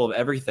control of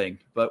everything,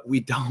 but we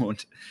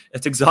don't.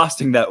 It's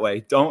exhausting that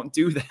way. Don't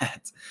do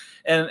that.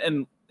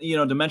 And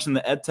to mention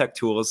the ed tech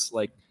tools,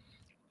 like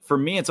for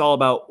me, it's all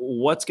about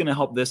what's going to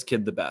help this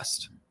kid the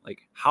best.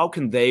 Like how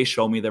can they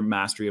show me their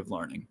mastery of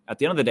learning? At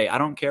the end of the day, I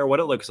don't care what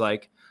it looks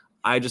like.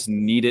 I just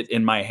need it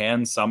in my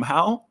hands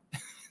somehow.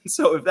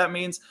 So if that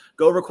means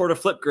go record a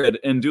Flipgrid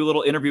and do a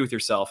little interview with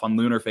yourself on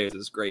lunar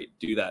phases, great,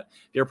 do that.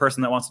 If you're a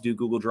person that wants to do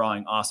Google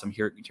Drawing, awesome,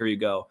 here you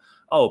go.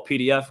 Oh,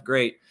 PDF,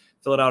 great.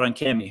 Fill it out on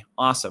Cami,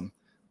 awesome.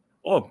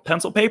 Oh,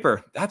 pencil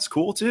paper, that's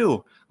cool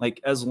too. Like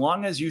as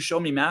long as you show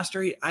me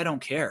mastery, I don't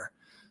care.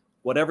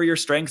 Whatever your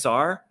strengths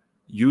are,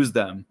 use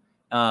them.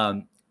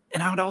 And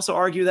I would also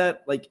argue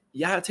that, like,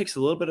 yeah, it takes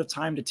a little bit of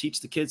time to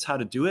teach the kids how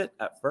to do it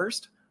at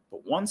first,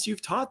 but once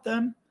you've taught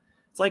them,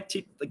 it's like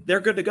they're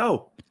good to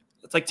go.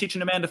 It's like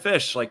teaching a man to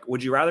fish. Like,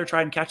 would you rather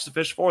try and catch the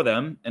fish for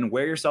them and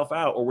wear yourself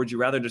out, or would you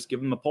rather just give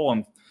them a pole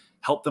and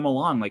help them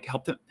along? Like,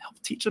 help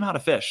teach them how to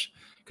fish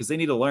because they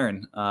need to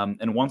learn.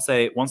 And once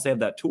they have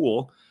that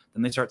tool,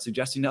 then they start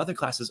suggesting to other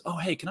classes, "Oh,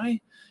 hey, can I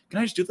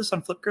just do this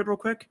on Flipgrid real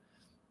quick?"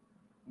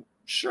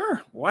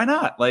 Sure, why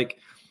not? Like,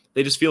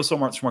 they just feel so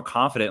much more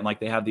confident and like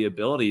they have the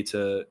ability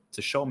to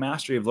show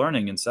mastery of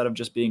learning instead of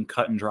just being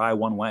cut and dry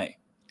one way.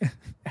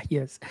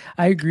 Yes,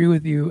 I agree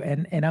with you.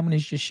 And I'm going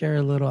to just share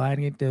a little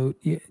anecdote.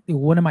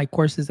 One of my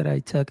courses that I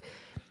took,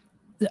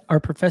 our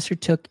professor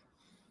took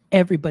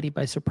everybody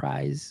by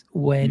surprise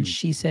when Mm.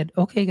 she said,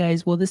 okay,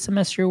 guys, well, this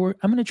semester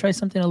I'm going to try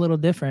something a little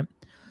different.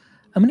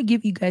 I'm going to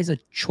give you guys a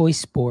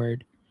choice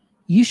board.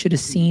 You should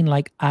have seen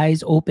like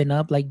eyes open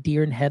up like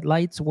deer in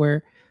headlights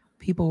where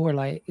people were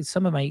like,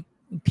 some of my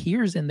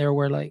peers in there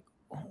were like,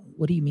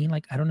 what do you mean?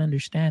 Like, I don't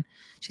understand.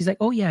 She's like,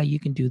 oh yeah, you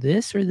can do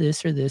this or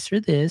this or this or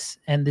this.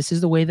 And this is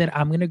the way that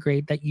I'm going to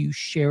grade that you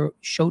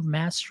showed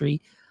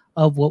mastery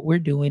of what we're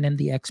doing and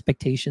the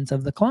expectations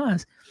of the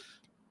class.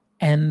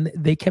 And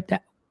they kept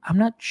that. I'm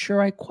not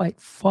sure I quite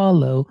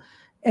follow.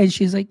 And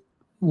she's like,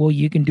 well,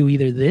 you can do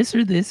either this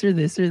or this or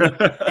this or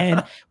that.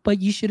 And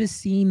but you should have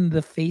seen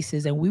the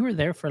faces. And we were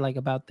there for like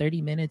about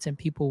 30 minutes and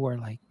people were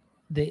like,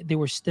 they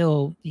were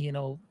still,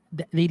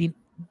 they didn't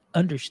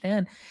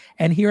understand.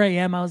 And here I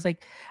am. I was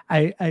like,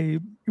 I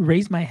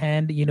raised my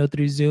hand,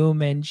 through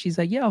Zoom, and she's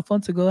like, yeah,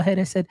 Alfonso, go ahead.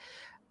 I said,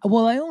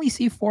 well, I only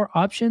see 4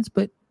 options,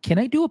 but can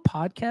I do a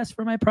podcast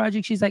for my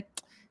project? She's like,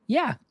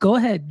 yeah, go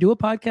ahead, do a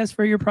podcast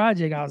for your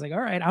project. I was like,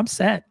 all right, I'm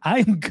set.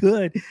 I'm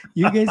good.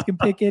 You guys can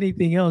pick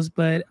anything else.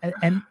 But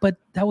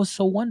that was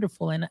so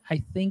wonderful. And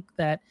I think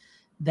that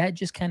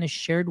just kind of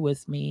shared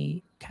with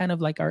me kind of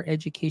like our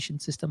education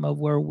system of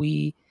where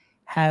we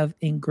have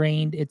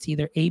ingrained it's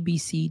either A, B,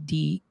 C,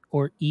 D,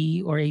 or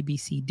E, or A, B,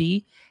 C,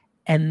 D.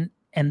 And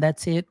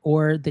that's it.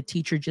 Or the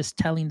teacher just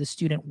telling the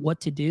student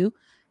what to do.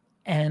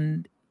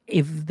 And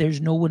if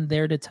there's no one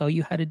there to tell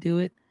you how to do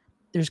it,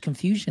 there's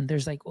confusion.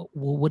 There's like, well,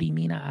 what do you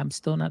mean? I'm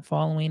still not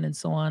following, and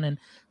so on. And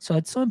so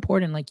it's so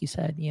important, like you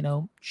said,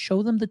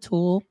 show them the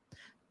tool,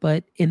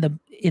 but and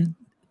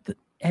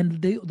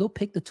they'll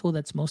pick the tool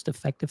that's most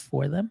effective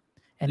for them.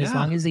 And as Yeah.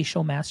 long as they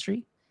show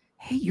mastery,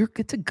 hey, you're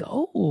good to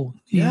go.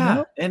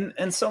 Yeah.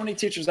 And so many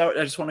teachers out,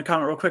 I just want to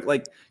comment real quick.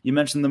 Like you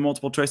mentioned the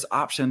multiple choice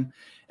option.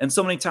 And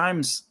so many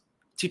times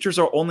teachers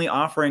are only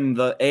offering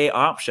the A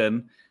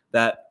option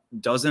that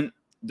doesn't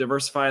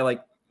diversify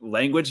like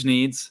language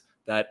needs,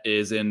 that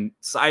is in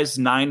size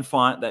 9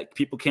 font that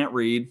people can't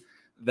read,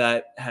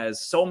 that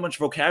has so much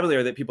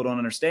vocabulary that people don't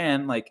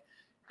understand. Like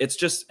and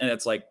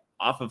it's like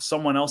off of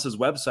someone else's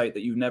website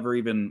that you've never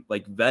even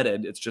like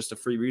vetted. It's just a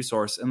free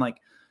resource. And like,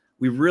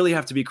 we really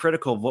have to be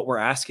critical of what we're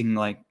asking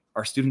like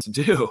our students to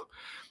do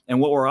and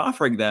what we're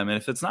offering them. And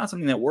if it's not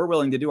something that we're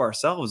willing to do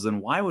ourselves,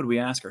 then why would we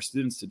ask our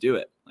students to do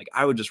it? Like,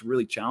 I would just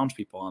really challenge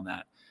people on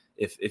that.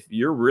 If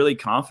you're really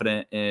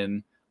confident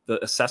in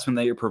the assessment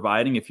that you're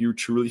providing, if you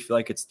truly feel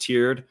like it's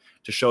tiered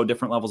to show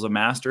different levels of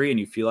mastery and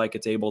you feel like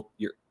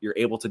you're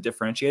able to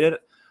differentiate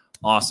it,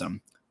 awesome.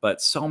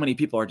 But so many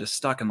people are just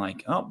stuck in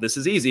like, oh, this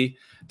is easy.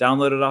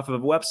 Download it off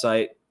of a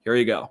website. Here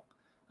you go.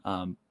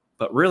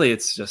 But really,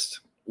 it's just,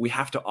 we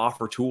have to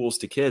offer tools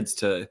to kids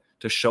to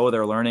show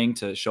their learning,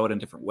 to show it in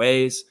different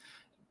ways.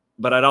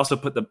 But I'd also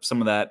put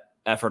some of that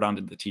effort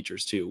onto the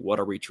teachers too. What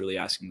are we truly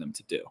asking them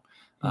to do?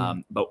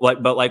 But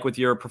like with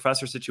your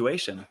professor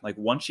situation, like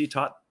once you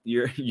taught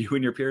you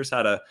and your peers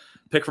how to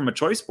pick from a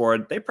choice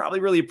board, they probably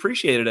really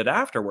appreciated it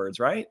afterwards,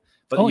 right?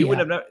 But they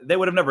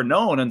would have never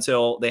known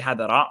until they had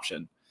that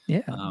option.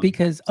 Yeah,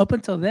 because up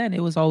until then,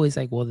 it was always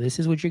like, well, this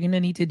is what you're going to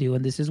need to do,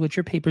 and this is what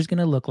your paper's going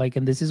to look like,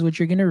 and this is what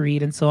you're going to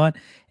read, and so on.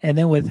 And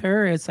then with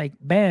her, it's like,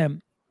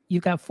 bam,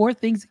 you've got 4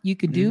 things you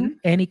can do,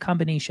 any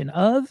combination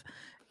of,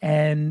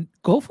 and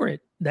go for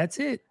it. That's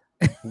it.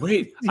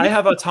 Wait, I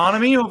have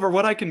autonomy over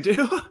what I can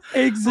do?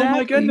 Exactly. Oh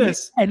my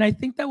goodness. And I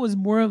think that was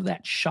more of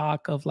that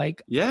shock of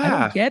like, I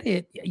don't get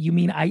it. You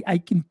mean I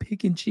can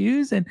pick and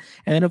choose? And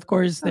then of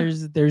course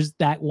there's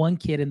that one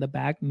kid in the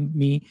back,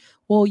 me.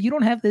 Well, you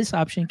don't have this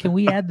option. Can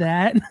we add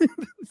that?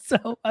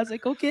 So I was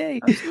like,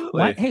 okay,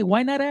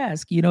 why not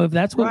ask? You know, if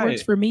that's what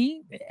works for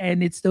me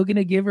and it's still going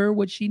to give her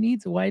what she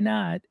needs, why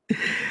not?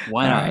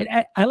 Why not? All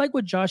right. I like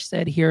what Josh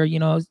said here. You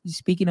know,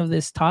 speaking of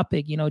this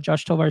topic, you know,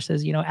 Josh Tovar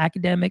says, you know,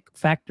 academic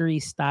factory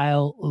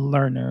style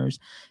learners.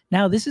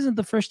 Now, this isn't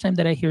the first time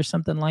that I hear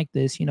something like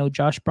this. You know,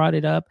 Josh brought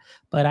it up,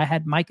 but I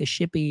had Micah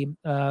Shippey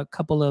a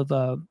couple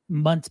of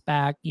months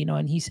back, you know,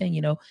 and he's saying,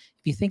 you know,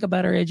 if you think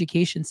about our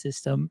education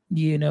system,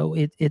 you know,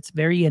 it's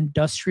very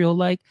industrial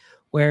like,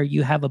 where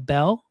you have a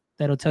bell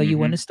that'll tell you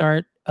when to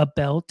start, a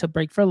bell to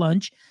break for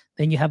lunch.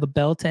 Then you have a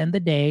bell to end the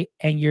day,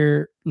 and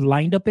you're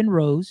lined up in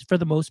rows for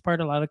the most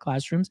part. A lot of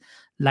classrooms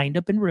lined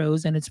up in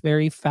rows, and it's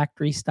very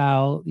factory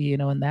style, you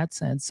know, in that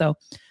sense. So,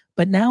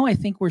 but now I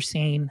think we're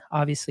seeing,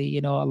 obviously,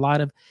 you know, a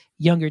lot of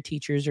younger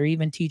teachers or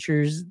even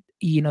teachers,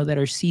 you know, that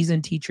are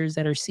seasoned teachers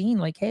that are seeing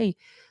like, hey,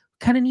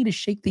 kind of need to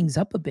shake things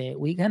up a bit.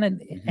 We kind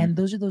of, and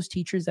those are those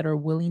teachers that are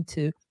willing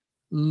to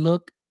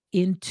look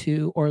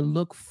into or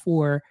look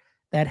for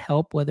that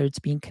help, whether it's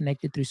being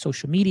connected through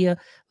social media,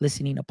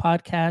 listening to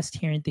podcasts,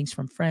 hearing things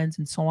from friends,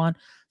 and so on.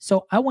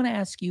 So I want to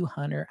ask you,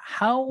 Hunter,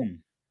 how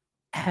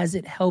has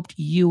it helped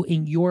you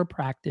in your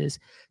practice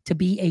to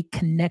be a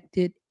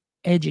connected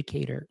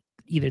educator,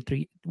 either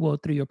through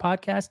your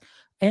podcast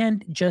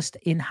and just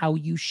in how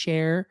you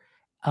share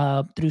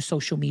through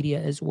social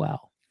media as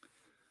well?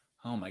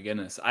 Oh my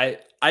goodness.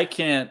 I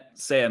can't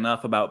say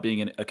enough about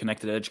being a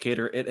connected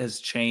educator. It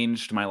has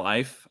changed my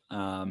life.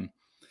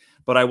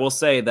 But I will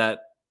say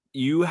that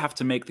you have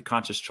to make the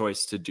conscious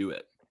choice to do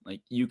it.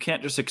 Like, you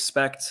can't just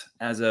expect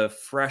as a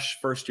fresh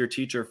first year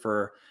teacher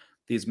for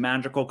these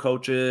magical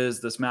coaches,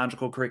 this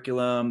magical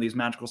curriculum, these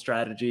magical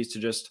strategies to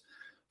just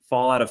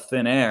fall out of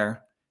thin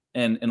air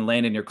and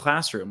land in your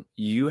classroom.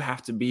 You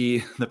have to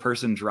be the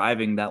person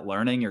driving that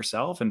learning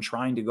yourself and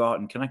trying to go out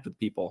and connect with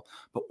people.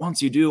 But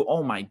once you do,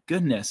 oh my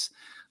goodness,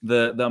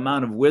 the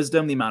amount of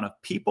wisdom, the amount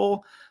of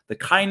people, the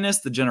kindness,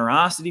 the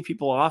generosity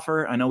people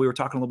offer. I know we were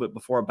talking a little bit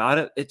before about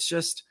it.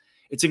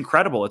 It's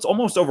incredible. It's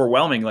almost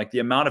overwhelming, like the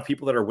amount of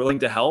people that are willing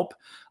to help.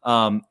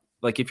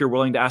 Like if you're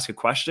willing to ask a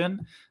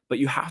question, but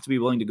you have to be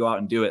willing to go out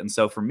and do it. And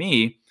so for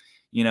me,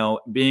 you know,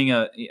 being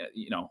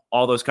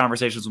all those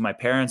conversations with my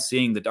parents,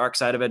 seeing the dark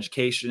side of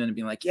education and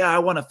being like, yeah, I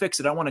want to fix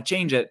it. I want to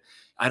change it.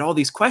 I had all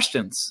these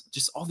questions,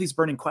 just all these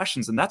burning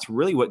questions. And that's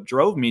really what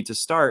drove me to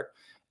start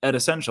Ed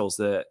Essentials.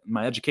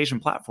 My education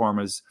platform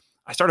is,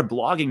 I started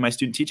blogging my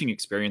student teaching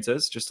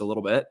experiences just a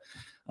little bit.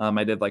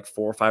 I did like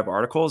 4 or 5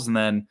 articles, and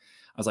then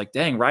I was like,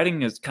 dang,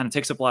 writing kind of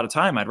takes up a lot of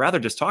time. I'd rather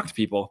just talk to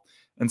people.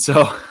 And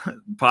so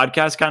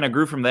podcast kind of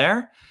grew from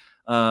there.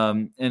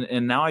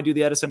 And now I do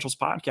the Ed Essentials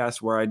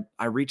podcast, where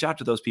I reach out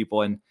to those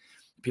people, and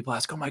people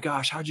ask, oh my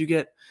gosh, how'd you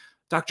get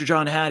Dr.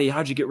 John Hattie?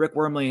 How'd you get Rick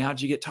Wormley?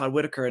 How'd you get Todd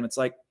Whitaker? And it's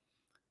like,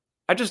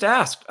 I just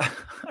asked.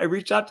 I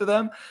reached out to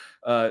them.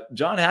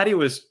 John Hattie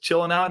was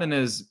chilling out in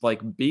his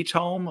like beach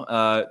home,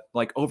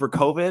 like over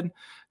COVID,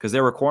 because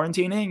they were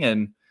quarantining,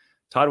 and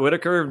Todd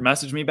Whitaker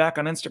messaged me back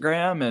on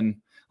Instagram. And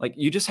like,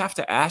 you just have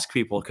to ask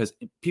people, because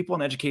people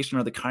in education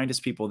are the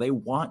kindest people. They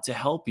want to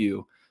help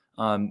you.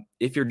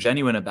 If you're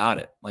genuine about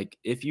it, like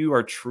if you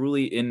are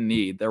truly in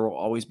need, there will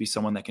always be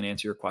someone that can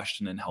answer your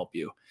question and help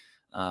you.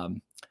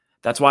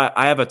 That's why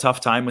I have a tough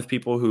time with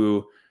people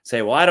who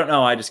say, well, I don't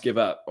know, I just give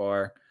up,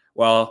 or,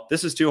 well,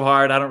 this is too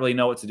hard, I don't really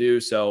know what to do,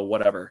 so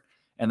whatever.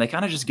 And they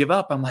kind of just give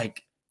up. I'm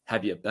like,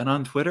 have you been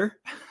on Twitter?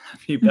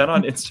 Have you been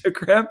on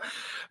Instagram?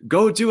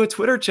 Go do a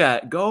Twitter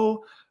chat.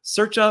 Go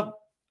search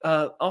up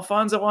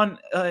Alfonso on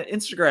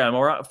Instagram,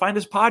 or find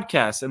his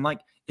podcast. And like,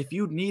 if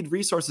you need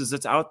resources,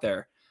 it's out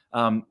there.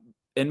 And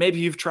maybe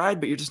you've tried,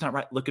 but you're just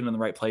not looking in the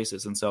right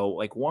places. And so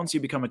like, once you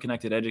become a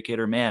connected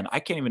educator, man, I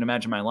can't even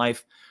imagine my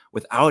life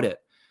without it.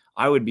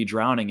 I would be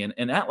drowning.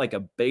 And at like a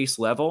base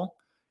level,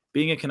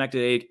 being a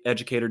connected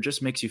educator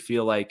just makes you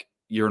feel like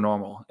you're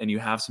normal, and you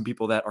have some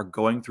people that are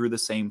going through the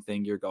same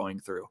thing you're going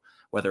through,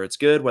 whether it's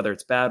good, whether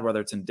it's bad, whether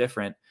it's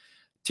indifferent.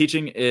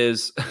 Teaching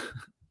is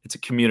it's a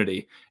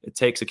community. It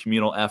takes a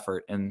communal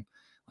effort. And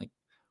like,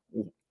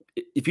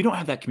 if you don't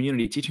have that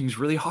community, teaching is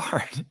really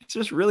hard. It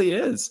just really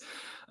is.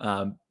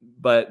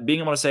 But being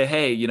able to say,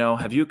 hey,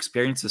 have you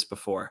experienced this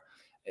before?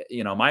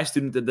 My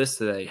student did this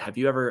today. Have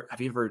you ever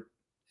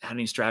had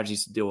any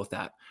strategies to deal with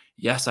that?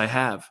 Yes, I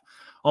have.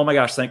 Oh my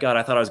gosh, thank God.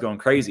 I thought I was going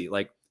crazy.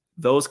 Like,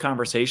 those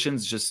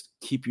conversations just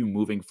keep you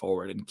moving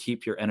forward and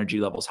keep your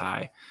energy levels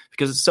high,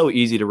 because it's so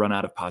easy to run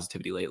out of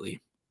positivity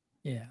lately.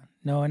 Yeah,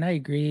 no, and I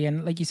agree.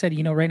 And like you said,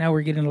 right now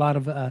we're getting a lot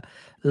of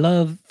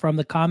love from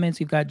the comments.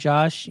 We've got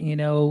Josh,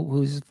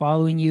 who's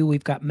following you.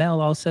 We've got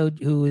Mel also,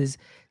 who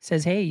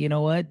says, hey, you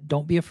know what?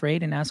 Don't be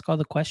afraid and ask all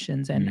the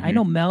questions. And I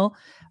know Mel,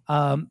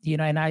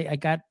 and I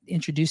got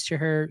introduced to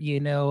her,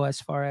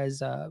 as far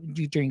as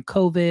during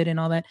COVID and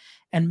all that.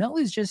 And Mel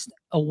is just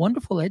a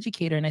wonderful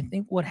educator. And I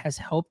think what has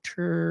helped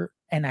her,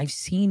 and I've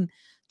seen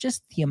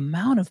just the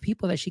amount of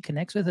people that she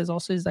connects with,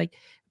 is like,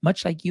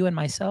 much like you and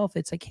myself,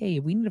 it's like, hey,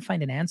 if we need to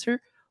find an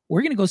answer,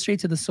 we're going to go straight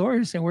to the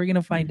source, and we're going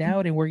to find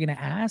out, and we're going to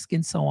ask,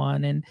 and so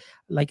on. And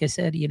like I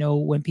said,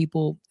 when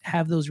people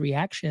have those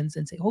reactions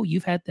and say, oh,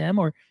 you've had them,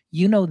 or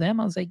them,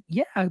 I was like,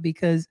 yeah,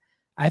 because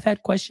I've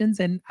had questions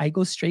and I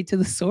go straight to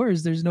the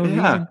source. There's no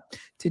reason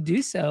to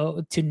do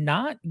so, to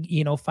not,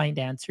 find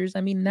answers.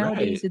 I mean,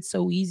 nowadays it's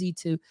so easy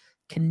to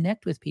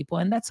connect with people.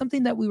 And that's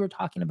something that we were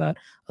talking about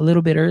a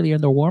little bit earlier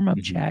in the warm-up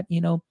chat.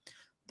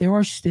 There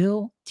are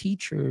still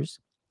teachers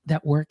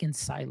that work in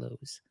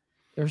silos.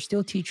 There are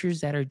still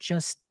teachers that are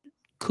just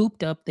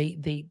cooped up.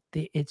 They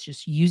it's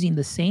just using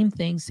the same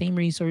things, same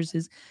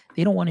resources.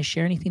 They don't want to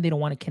share anything. They don't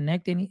want to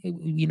connect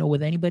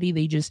with anybody.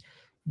 They just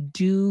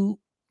do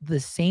the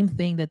same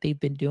thing that they've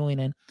been doing.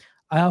 And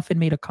I often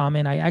made a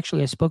comment. I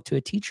spoke to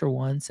a teacher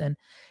once, and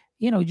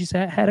just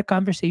had a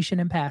conversation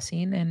in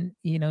passing. And,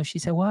 she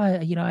said, well,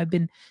 I've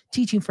been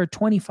teaching for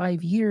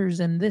 25 years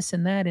and this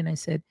and that. And I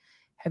said,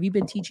 have you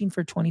been teaching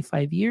for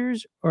 25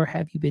 years, or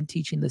have you been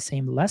teaching the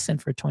same lesson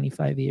for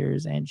 25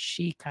 years? And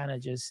she kind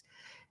of just,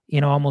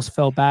 almost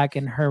fell back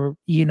in her,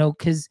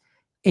 because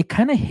it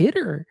kind of hit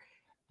her.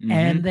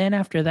 And then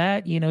after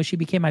that, she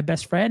became my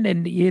best friend,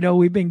 and,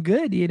 we've been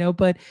good,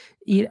 but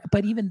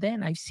even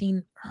then I've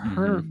seen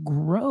her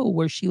grow,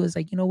 where she was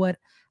like, you know what?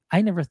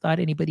 I never thought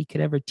anybody could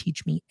ever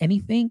teach me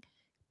anything,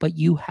 but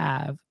you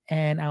have.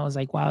 And I was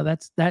like, wow,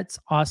 that's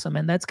awesome.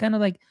 And that's kind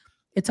of like,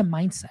 it's a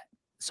mindset.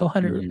 So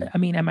 100, I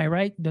mean, am I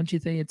right? Don't you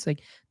think it's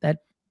like that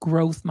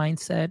growth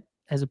mindset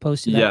as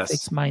opposed to that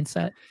fixed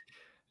mindset?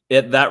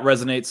 That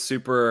resonates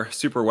super,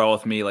 super well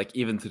with me. Like,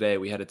 even today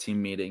we had a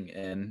team meeting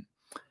and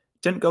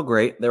didn't go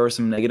great. There were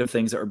some negative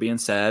things that were being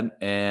said,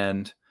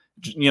 and,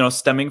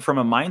 stemming from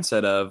a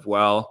mindset of,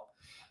 well,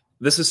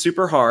 this is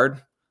super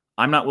hard.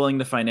 I'm not willing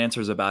to find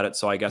answers about it.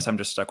 So I guess I'm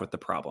just stuck with the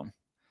problem.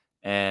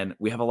 And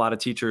we have a lot of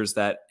teachers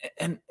that,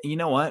 and you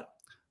know what?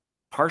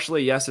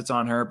 Partially, yes, it's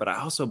on her, but I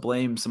also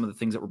blame some of the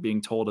things that we're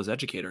being told as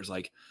educators.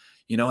 Like,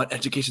 you know what?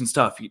 Education's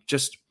tough. You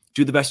just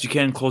do the best you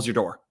can, close your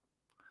door.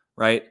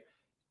 Right?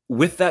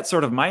 With that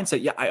sort of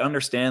mindset, yeah, I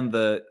understand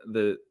the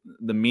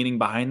meaning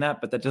behind that,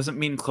 but that doesn't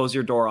mean close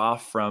your door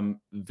off from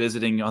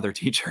visiting other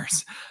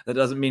teachers. That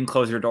doesn't mean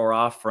close your door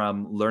off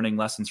from learning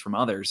lessons from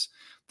others.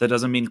 That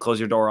doesn't mean close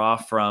your door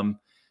off from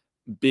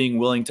being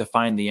willing to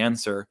find the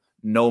answer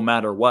no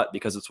matter what,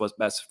 because it's what's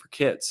best for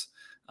kids.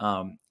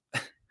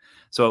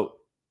 So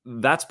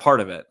that's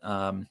part of it.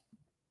 I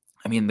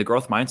mean, the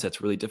growth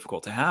mindset's really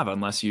difficult to have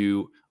unless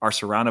you are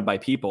surrounded by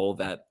people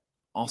that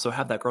also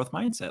have that growth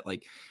mindset.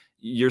 Like,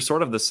 you're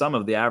sort of the sum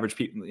of the average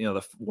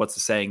people, what's the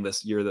saying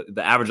this, you're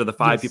the average of the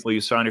five people you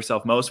surround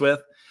yourself most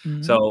with.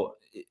 So,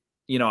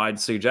 I'd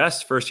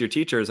suggest first year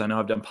teachers, I know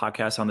I've done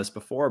podcasts on this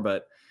before,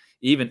 but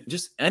even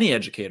just any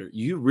educator,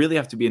 you really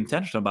have to be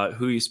intentional about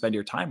who you spend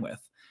your time with.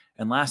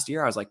 And last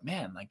year I was like,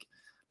 man, like,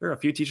 there are a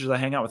few teachers I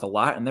hang out with a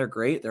lot and they're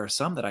great. There are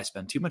some that I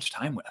spend too much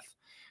time with.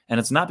 And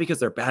it's not because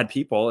they're bad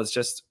people. It's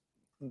just,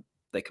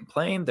 they're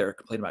complaining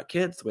about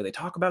kids, the way they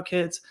talk about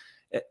kids.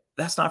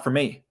 That's not for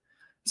me.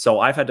 So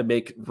I've had to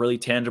make really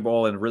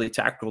tangible and really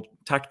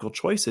tactical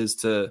choices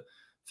to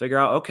figure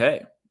out,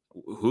 okay,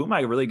 who am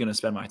I really going to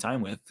spend my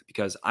time with?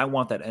 Because I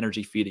want that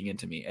energy feeding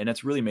into me. And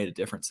it's really made a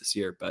difference this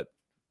year. But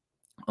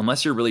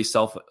unless you're really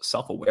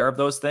self-aware of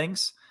those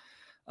things,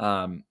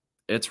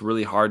 it's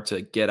really hard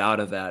to get out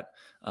of that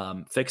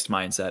fixed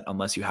mindset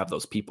unless you have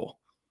those people.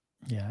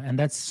 Yeah. And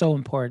that's so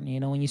important,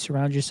 when you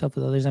surround yourself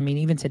with others. I mean,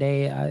 even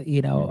today,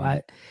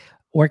 I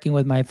working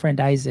with my friend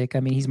Isaac, I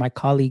mean, he's my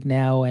colleague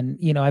now. And,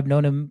 I've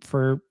known him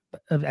for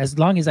as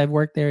long as I've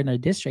worked there in our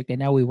district, and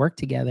now we work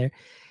together.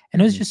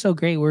 And it was just so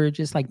great. We were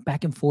just like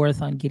back and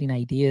forth on getting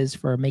ideas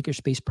for a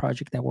makerspace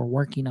project that we're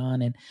working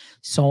on and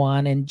so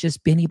on, and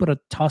just being able to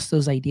toss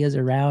those ideas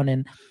around.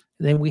 And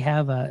then we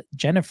have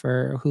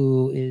Jennifer,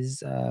 who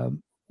is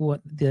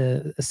what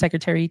the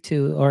secretary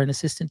to, or an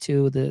assistant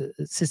to the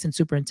assistant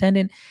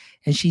superintendent,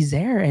 and she's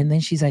there. And then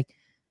she's like,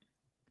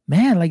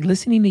 man, like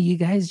listening to you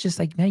guys, just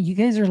like, man, you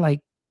guys are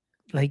like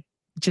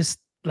just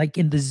like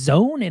in the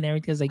zone and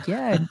everything. I was like,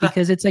 yeah, and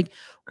because it's like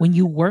when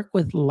you work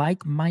with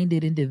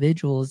like-minded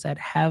individuals that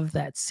have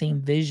that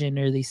same vision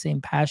or the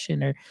same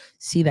passion or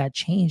see that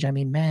change, I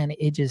mean, man,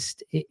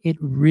 it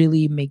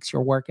really makes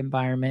your work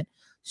environment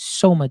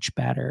so much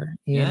better,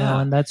 you know,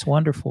 and that's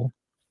wonderful.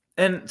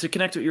 And to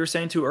connect what you were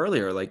saying too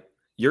earlier, like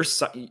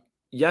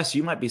yes,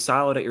 you might be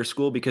siloed at your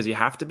school because you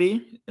have to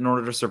be in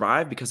order to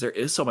survive, because there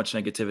is so much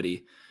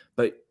negativity,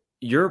 but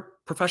your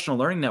professional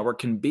learning network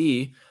can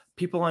be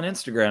people on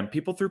Instagram,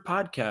 people through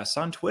podcasts,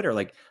 on Twitter,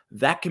 like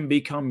that can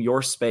become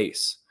your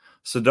space.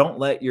 So don't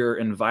let your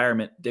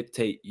environment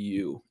dictate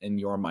you and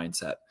your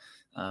mindset.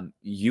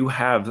 You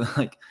have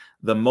like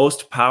the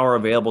most power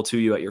available to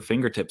you at your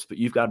fingertips, but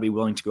you've got to be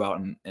willing to go out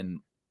and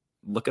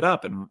look it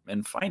up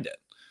and find it.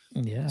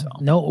 Yeah. So.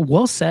 No,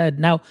 well said.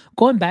 Now,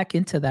 going back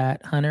into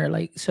that, Hunter,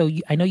 like, so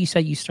I know you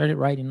said you started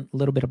writing a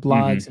little bit of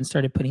blogs and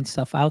started putting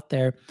stuff out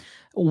there.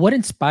 What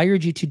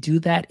inspired you to do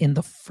that in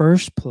the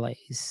first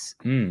place?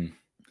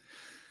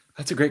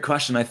 That's a great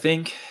question. I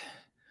think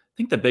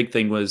the big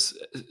thing was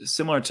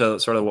similar to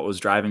sort of what was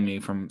driving me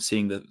from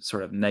seeing the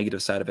sort of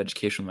negative side of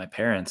education with my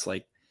parents.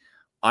 Like,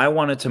 I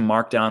wanted to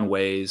mark down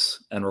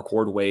ways and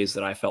record ways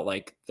that I felt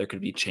like there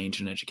could be change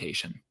in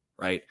education,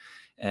 right?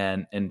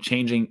 And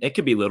changing, it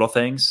could be little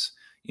things.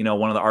 You know,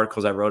 one of the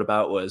articles I wrote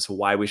about was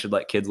why we should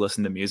let kids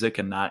listen to music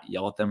and not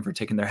yell at them for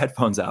taking their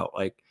headphones out.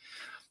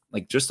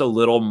 Like just a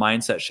little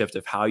mindset shift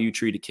of how you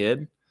treat a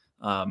kid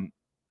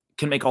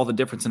can make all the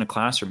difference in a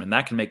classroom. And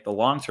that can make the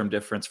long-term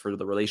difference for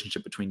the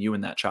relationship between you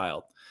and that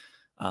child.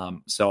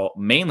 So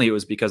mainly it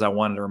was because I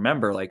wanted to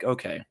remember, like,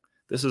 okay,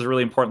 this is a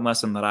really important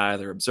lesson that I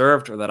either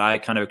observed or that I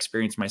kind of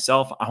experienced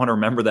myself. I want to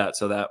remember that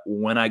so that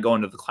when I go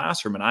into the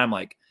classroom and I'm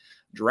like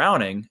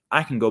drowning,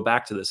 I can go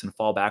back to this and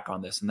fall back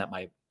on this, and that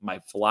my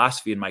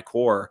philosophy and my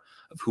core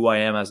of who I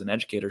am as an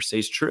educator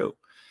stays true.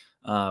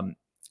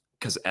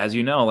 Because as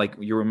you know, like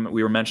we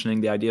were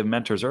mentioning the idea of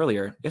mentors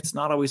earlier, it's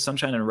not always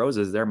sunshine and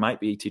roses. There might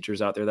be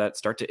teachers out there that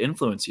start to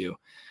influence you.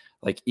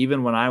 Like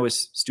even when I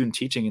was student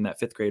teaching in that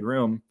 5th grade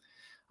room,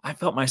 I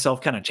felt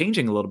myself kind of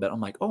changing a little bit. I'm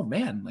like, oh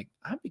man, like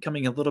I'm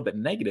becoming a little bit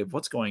negative.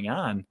 What's going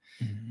on?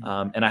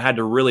 And I had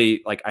to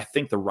really, like, I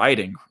think the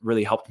writing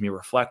really helped me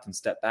reflect and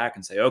step back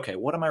and say, okay,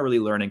 what am I really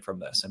learning from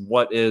this? And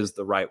what is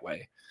the right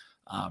way?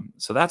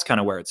 So that's kind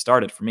of where it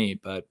started for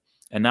me.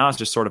 And now it's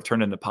just sort of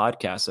turned into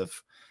podcasts of,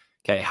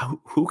 okay,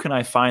 who can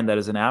I find that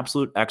is an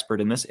absolute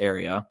expert in this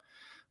area,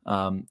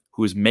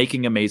 who is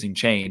making amazing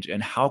change?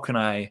 And how can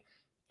I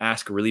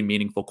ask really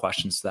meaningful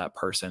questions to that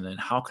person? And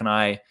how can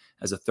I,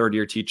 as a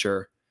 3rd-year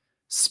teacher,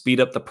 speed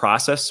up the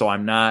process so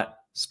I'm not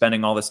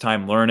spending all this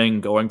time learning,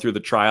 going through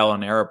the trial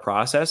and error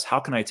process? How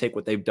can I take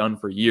what they've done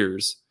for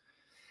years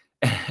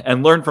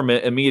and learn from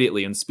it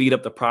immediately and speed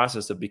up the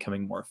process of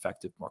becoming more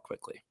effective more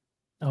quickly?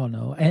 Oh,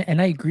 no. And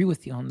I agree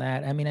with you on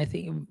that. I mean, I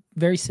think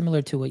very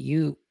similar to what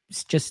you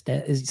just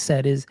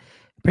said is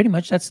pretty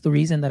much that's the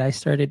reason that I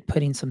started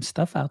putting some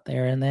stuff out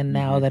there. And then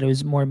now that it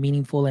was more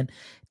meaningful and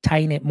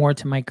tying it more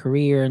to my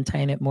career and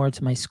tying it more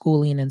to my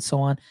schooling and so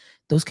on,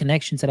 those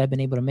connections that I've been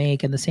able to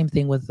make. And the same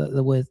thing with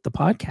the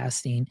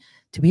podcasting,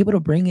 to be able to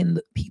bring in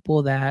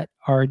people that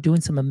are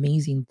doing some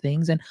amazing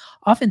things. And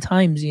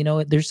oftentimes, you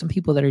know, there's some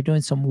people that are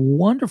doing some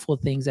wonderful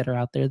things that are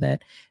out there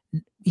that,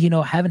 you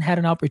know, haven't had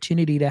an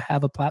opportunity to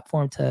have a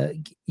platform to,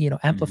 you know,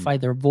 amplify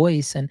their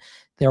voice and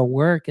their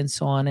work and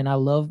so on. And I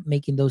love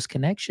making those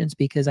connections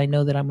because I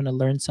know that I'm going to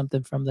learn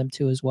something from them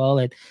too as well.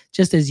 And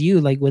just as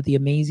you, like with the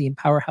amazing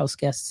powerhouse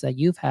guests that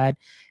you've had.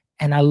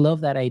 And I love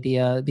that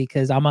idea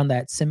because I'm on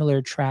that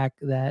similar track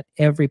that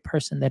every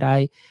person that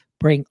I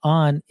bring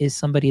on is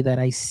somebody that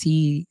I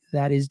see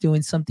that is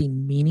doing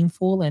something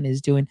meaningful and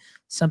is doing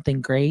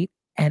something great.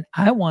 And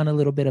I want a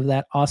little bit of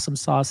that awesome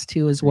sauce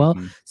too, as well,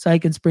 so I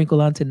can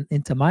sprinkle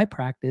into my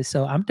practice.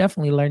 So I'm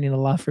definitely learning a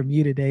lot from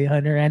you today,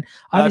 Hunter. And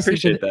obviously, I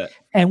appreciate that.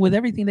 And with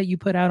everything that you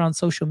put out on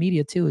social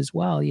media too, as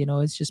well, you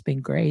know, it's just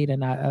been great.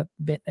 And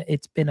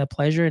it's been a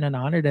pleasure and an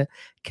honor to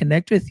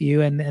connect with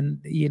you. And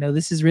you know,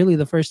 this is really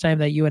the first time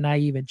that you and I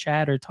even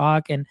chat or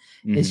talk. And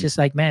it's just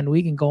like, man,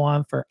 we can go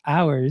on for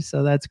hours.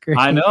 So that's great.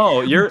 I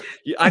know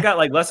I got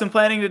like lesson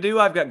planning to do.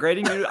 I've got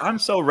grading to do. I'm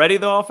so ready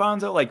though,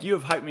 Alfonso. Like you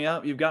have hyped me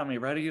up. You've got me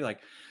ready. Like,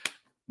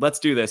 let's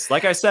do this.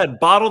 Like I said,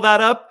 bottle that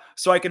up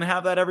so I can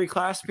have that every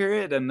class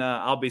period, and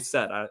I'll be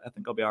set. I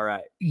think I'll be all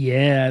right.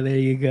 Yeah, there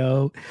you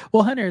go.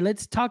 Well, Hunter,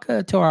 let's talk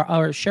to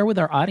our share with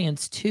our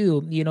audience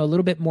too, you know, a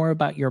little bit more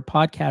about your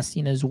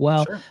podcasting as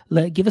well.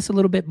 Sure. Give us a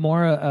little bit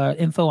more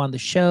info on the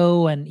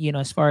show and, you know,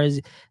 as far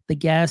as the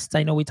guests.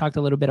 I know we talked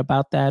a little bit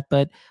about that,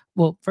 but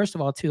well, first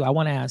of all, too, I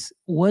want to ask,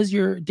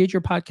 did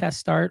your podcast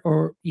start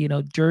or, you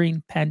know,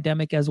 during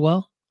pandemic as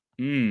well?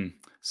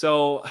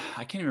 So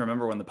I can't even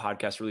remember when the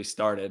podcast really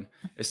started.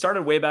 It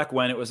started way back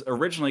when. It was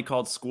originally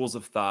called Schools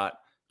of Thought,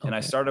 and I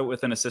Okay. started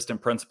with an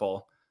assistant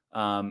principal.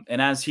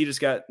 And as he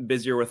just got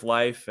busier with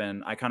life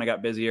and I kind of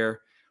got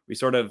busier, we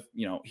sort of,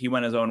 he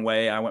went his own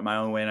way. I went my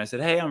own way. And I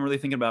said, hey, I'm really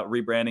thinking about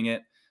rebranding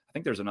it. I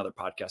think there's another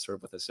podcast sort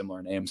of with a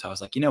similar name. So I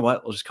was like, you know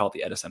what? We'll just call it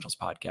the Ed Essentials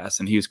Podcast.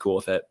 And he was cool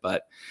with it.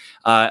 But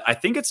I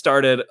think it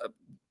started,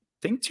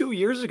 2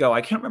 years ago.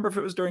 I can't remember if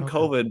it was during Okay.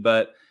 COVID,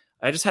 but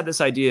I just had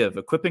this idea of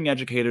equipping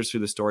educators through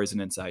the stories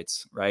and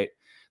insights, right?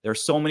 There are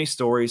so many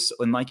stories.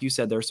 And like you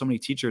said, there are so many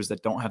teachers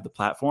that don't have the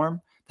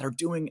platform that are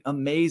doing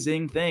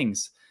amazing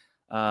things.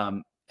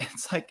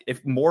 It's like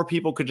if more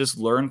people could just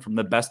learn from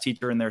the best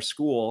teacher in their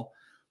school,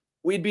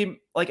 we'd be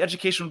like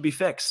education would be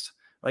fixed.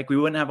 Like we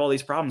wouldn't have all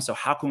these problems. So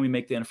how can we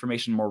make the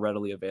information more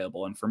readily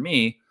available? And for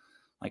me,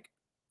 like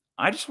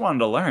I just wanted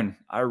to learn.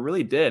 I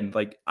really did.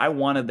 Like I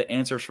wanted the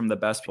answers from the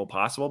best people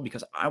possible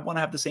because I want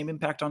to have the same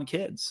impact on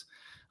kids.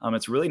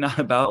 It's really not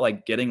about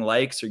like getting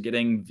likes or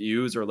getting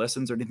views or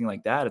listens or anything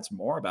like that. It's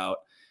more about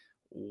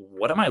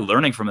what am I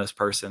learning from this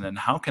person and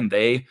how can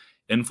they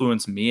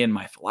influence me and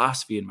my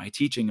philosophy and my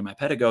teaching and my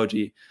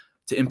pedagogy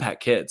to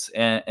impact kids.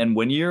 And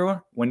when you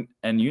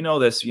know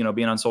this,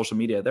 being on social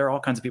media, there are all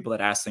kinds of people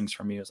that ask things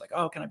from you. It's like,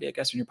 oh, can I be a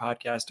guest on your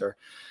podcast? Or,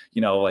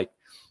 like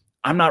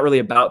I'm not really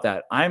about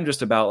that. I'm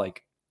just about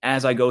like,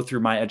 as I go through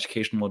my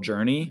educational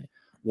journey,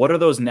 what are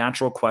those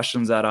natural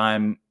questions that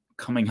I'm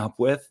coming up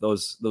with,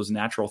 those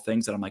natural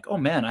things that I'm like, oh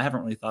man, I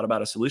haven't really thought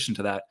about a solution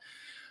to that.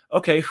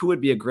 Okay, who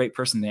would be a great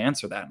person to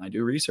answer that? And I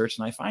do research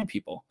and I find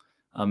people.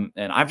 And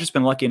I've just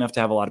been lucky enough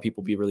to have a lot of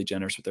people be really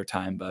generous with their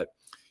time. But,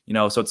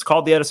 so it's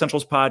called the Ed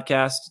Essentials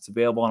Podcast. It's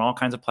available on all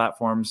kinds of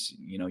platforms.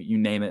 You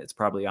name it, it's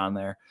probably on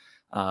there.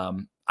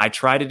 I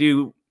try to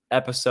do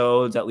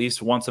episodes at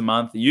least once a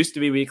month. It used to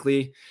be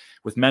weekly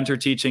with mentor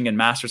teaching and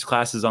master's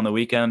classes on the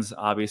weekends.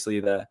 Obviously,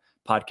 the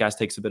podcast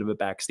takes a bit of a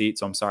backseat.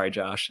 So I'm sorry,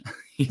 Josh.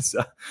 He's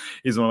one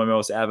of my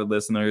most avid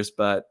listeners.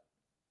 But,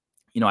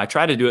 I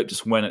try to do it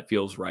just when it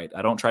feels right.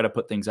 I don't try to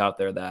put things out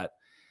there that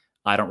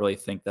I don't really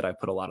think that I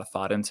put a lot of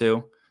thought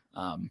into.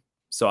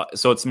 So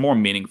it's more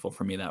meaningful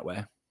for me that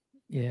way.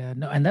 Yeah,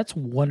 no, and that's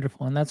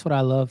wonderful. And that's what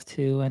I love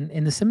too. And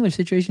in the similar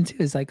situation too,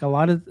 is like a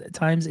lot of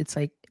times it's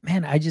like,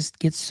 man, I just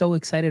get so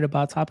excited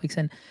about topics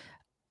and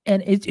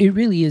it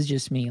really is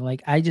just me.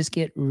 Like I just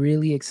get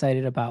really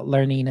excited about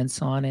learning and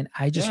so on. And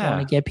I just want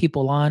to Yeah. get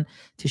people on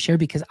to share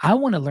because I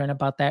want to learn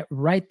about that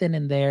right then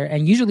and there.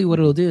 And usually what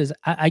it'll do is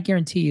I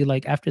guarantee you,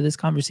 like after this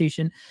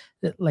conversation,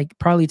 that like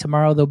probably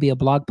tomorrow there'll be a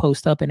blog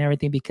post up and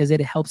everything because it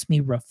helps me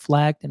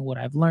reflect and what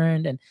I've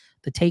learned and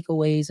the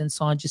takeaways and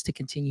so on, just to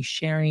continue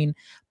sharing.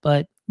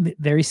 But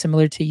very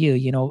similar to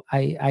you,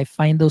 I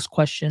find those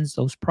questions,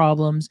 those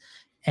problems,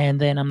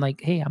 and then I'm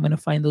like, hey, I'm going to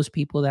find those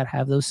people that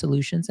have those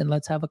solutions and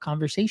let's have a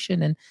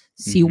conversation and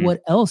see Mhm.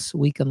 what else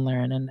we can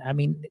learn. And I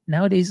mean,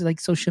 nowadays, like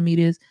social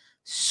media is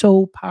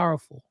so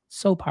powerful,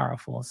 so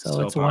powerful. So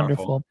So it's powerful.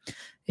 wonderful.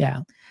 Yeah.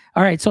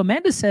 All right. So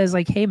Amanda says,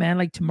 like, hey, man,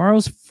 like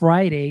tomorrow's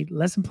Friday.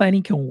 Lesson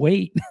planning can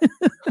wait.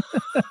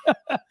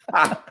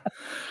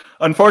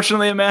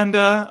 Unfortunately,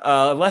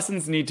 Amanda,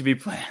 lessons need to be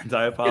planned.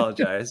 I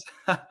apologize.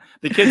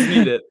 The kids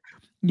need it.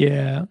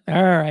 Yeah.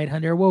 All right,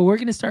 Hunter. Well, we're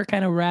going to start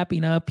kind of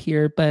wrapping up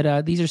here,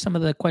 but these are some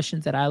of the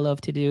questions that I love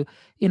to do,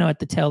 at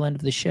the tail end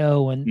of the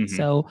show. And Mhm.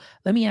 so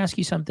let me ask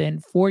you something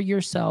for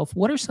yourself.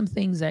 What are some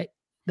things that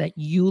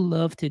you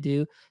love to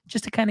do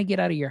just to kind of get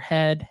out of your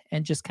head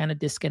and just kind of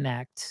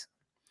disconnect?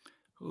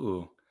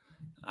 Ooh.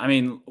 I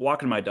mean,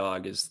 walking my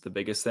dog is the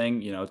biggest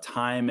thing.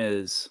 Time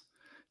is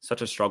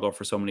such a struggle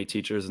for so many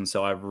teachers. And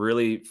so I've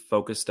really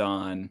focused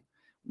on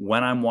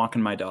when I'm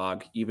walking my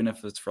dog, even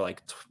if it's for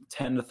like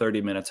 10 to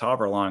 30 minutes,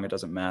 however long, it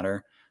doesn't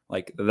matter.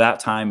 Like that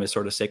time is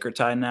sort of sacred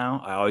time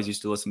now. I always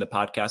used to listen to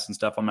podcasts and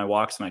stuff on my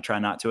walks, and I try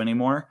not to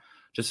anymore,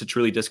 just to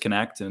truly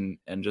disconnect and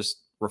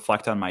just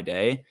reflect on my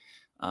day.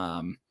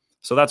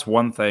 So that's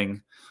one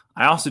thing.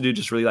 I also do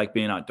just really like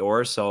being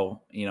outdoors.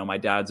 So, my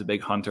dad's a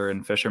big hunter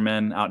and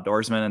fisherman,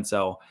 outdoorsman. And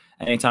so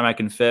anytime I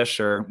can fish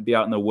or be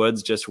out in the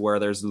woods, just where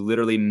there's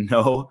literally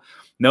no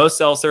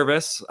cell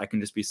service, I can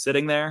just be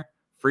sitting there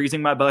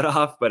freezing my butt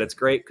off, but it's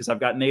great because I've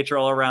got nature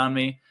all around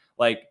me.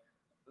 Like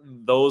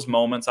those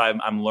moments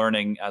I'm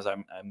learning as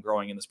I'm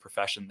growing in this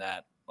profession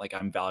that like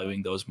I'm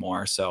valuing those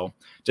more. So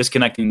just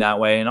connecting that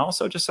way. And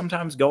also just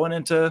sometimes going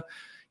into,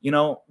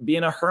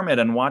 being a hermit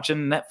and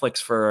watching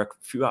Netflix for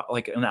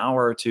like an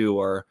hour or two,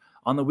 or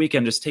on the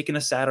weekend, just taking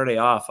a Saturday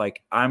off.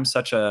 Like I'm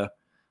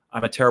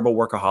a terrible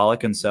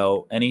workaholic. And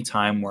so any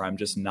time where I'm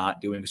just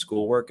not doing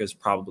schoolwork is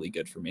probably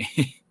good for me.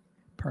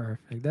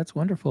 Perfect. That's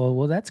wonderful.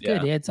 Well, that's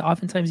good. Yeah. It's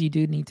oftentimes you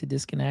do need to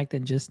disconnect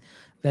and just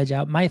veg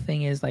out. My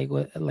thing is like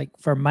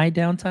for my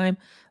downtime,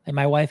 like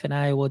my wife and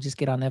I will just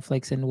get on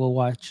Netflix and we'll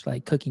watch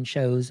like cooking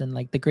shows and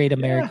like the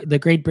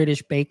Great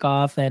British Bake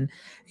Off and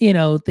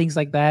things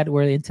like that.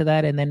 We're into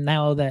that. And then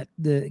now that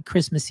the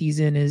Christmas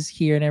season is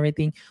here and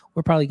everything,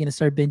 we're probably going to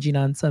start binging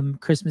on some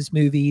Christmas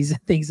movies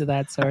and things of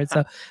that sort.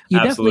 So you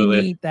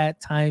definitely need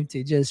that time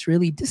to just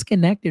really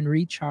disconnect and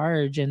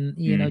recharge and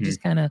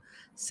just kind of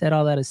set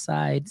all that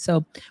aside.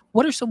 So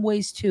what are some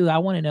ways too? I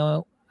want to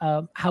know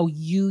how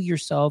you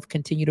yourself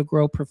continue to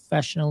grow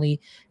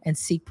professionally and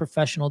seek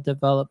professional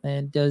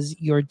development. Does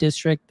your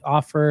district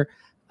offer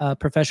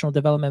professional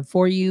development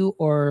for you,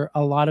 or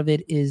a lot of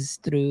it is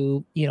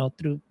through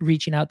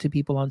reaching out to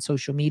people on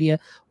social media?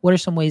 What are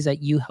some ways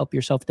that you help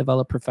yourself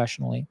develop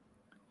professionally?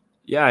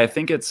 Yeah, I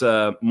think it's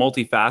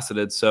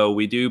multifaceted. So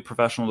we do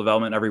professional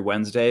development every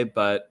Wednesday,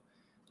 but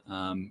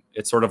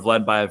it's sort of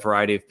led by a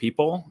variety of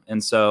people.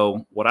 And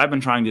so what I've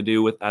been trying to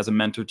do as a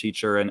mentor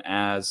teacher and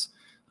as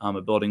a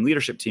building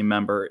leadership team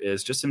member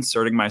is just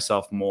inserting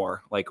myself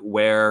more, like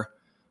where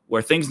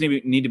things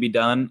need to be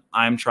done.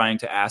 I'm trying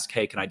to ask,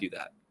 hey, can I do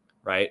that?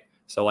 Right.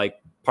 So like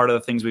part of the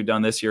things we've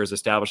done this year is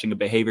establishing a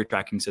behavior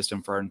tracking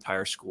system for our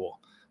entire school.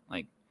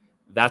 Like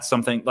that's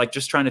something like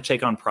just trying to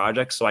take on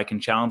projects so I can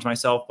challenge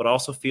myself, but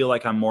also feel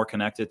like I'm more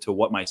connected to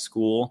what my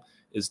school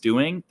is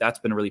doing. That's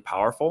been really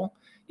powerful.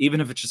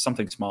 Even if it's just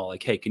something small,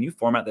 like, hey, can you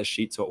format this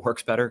sheet so it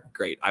works better?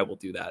 Great. I will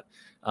do that.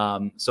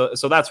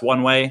 So that's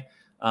one way.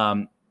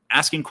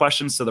 Asking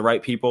questions to the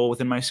right people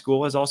within my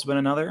school has also been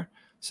another.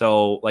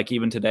 So like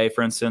even today,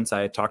 for instance,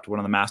 I talked to one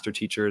of the master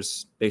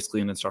teachers,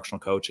 basically an instructional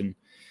coach. And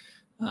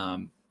I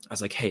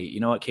was like, hey, you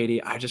know what, Katie,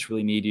 I just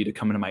really need you to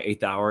come into my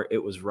 8th hour. It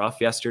was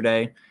rough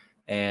yesterday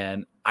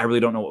and I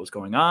really don't know what was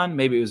going on.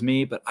 Maybe it was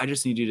me, but I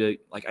just need you to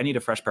I need a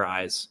fresh pair of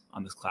eyes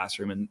on this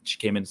classroom. And she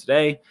came in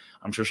today.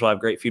 I'm sure she'll have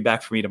great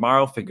feedback for me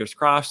tomorrow. Fingers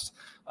crossed.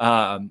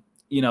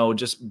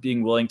 Just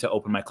being willing to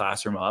open my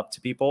classroom up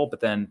to people, but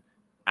then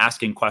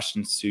asking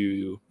questions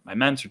to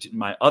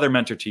my other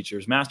mentor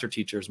teachers, master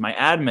teachers, my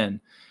admin,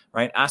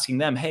 right? Asking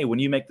them, hey, when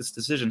you make this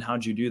decision,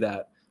 how'd you do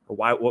that? Or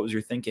what was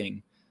your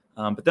thinking?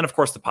 But then of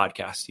course the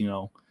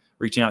podcast,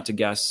 reaching out to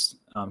guests,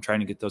 trying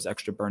to get those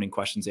extra burning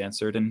questions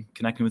answered and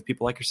connecting with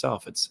people like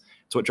yourself. It's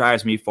what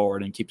drives me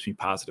forward and keeps me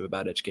positive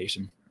about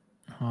education.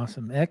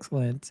 Awesome.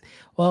 Excellent.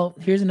 Well,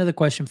 here's another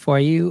question for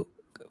you.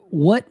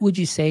 What would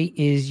you say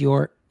is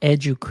your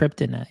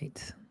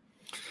edu-kryptonite?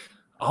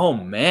 Oh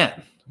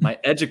man. My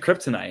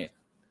edu-kryptonite,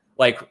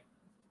 like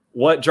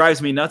what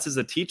drives me nuts as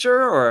a teacher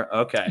or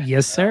okay.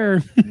 Yes,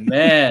 sir.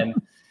 Man.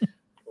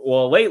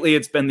 Well, lately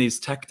it's been these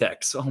tech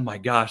decks. Oh my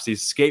gosh.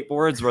 These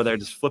skateboards where they're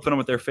just flipping them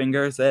with their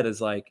fingers. That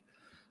is like,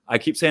 I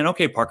keep saying,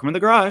 okay, park them in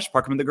the garage.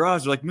 They're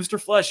like, Mr.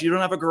 Flesh, you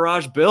don't have a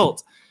garage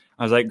built.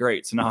 I was like,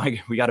 great. So now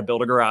we got to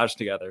build a garage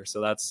together.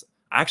 So that's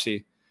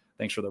actually,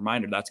 thanks for the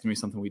reminder. That's going to be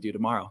something we do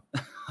tomorrow.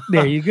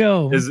 There you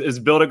go. is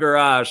build a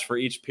garage for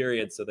each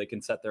period so they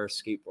can set their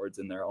skateboards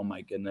in there. Oh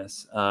my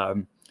goodness. I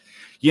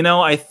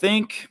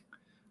think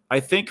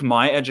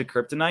my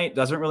edu-kryptonite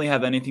doesn't really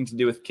have anything to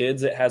do with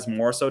kids. It has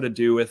more so to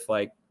do with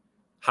like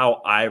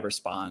how I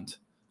respond.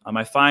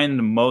 I find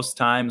most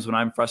times when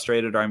I'm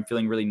frustrated or I'm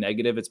feeling really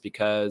negative, it's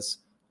because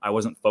I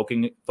wasn't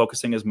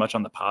focusing as much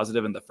on the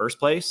positive in the first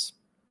place.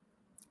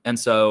 And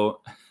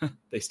so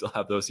they still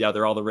have those. Yeah,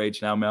 they're all the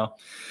rage now, Mel.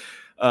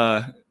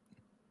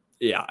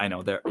 Yeah, I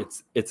know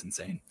it's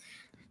insane.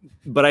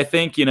 But I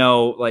think,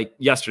 like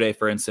yesterday,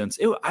 for instance,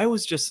 I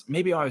was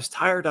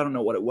tired. I don't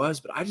know what it was,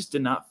 but I just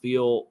did not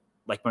feel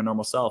like my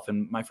normal self.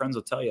 And my friends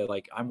will tell you,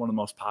 like, I'm one of the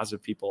most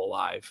positive people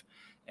alive.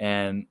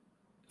 And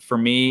for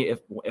me,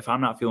 if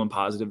I'm not feeling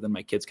positive, then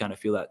my kids kind of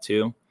feel that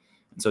too.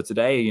 And so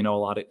today,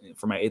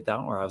 for my 8th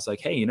hour, I was like,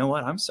 hey, you know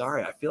what? I'm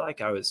sorry. I feel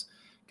like I was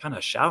kind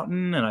of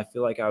shouting and I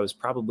feel like I was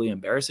probably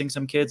embarrassing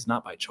some kids,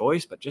 not by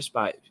choice, but just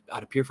out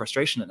of pure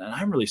frustration. And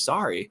I'm really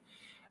sorry.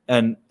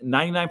 And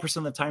 99%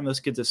 of the time, those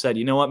kids have said,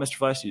 you know what, Mr.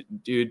 Flesh,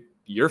 dude,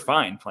 you're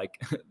fine. Like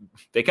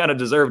they kind of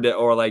deserved it.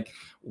 Or like,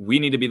 we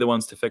need to be the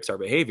ones to fix our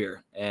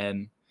behavior.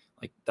 And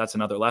like, that's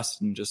another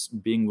lesson,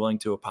 just being willing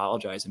to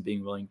apologize and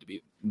being willing to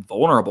be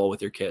vulnerable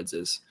with your kids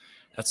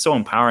that's so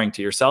empowering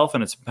to yourself.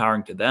 And it's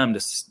empowering to them to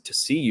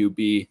see you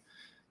be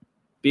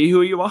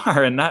who you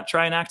are and not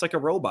try and act like a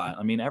robot.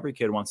 I mean, every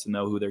kid wants to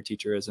know who their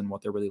teacher is and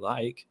what they're really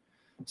like.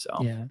 So,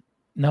 yeah.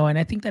 No, and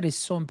I think that is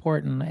so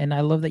important. And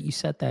I love that you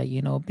said that,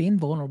 being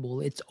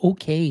vulnerable. It's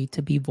okay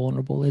to be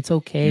vulnerable. It's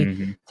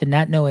okay to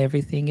not know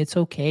everything. It's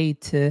okay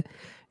to,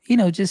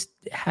 just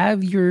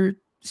have your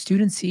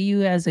students see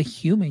you as a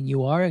human.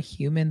 You are a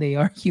human. They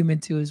are human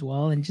too as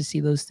well. And just see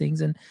those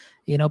things. And,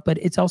 but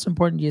it's also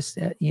important just,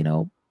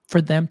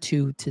 for them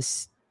to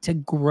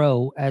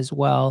grow as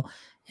well.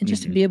 And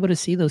just to be able to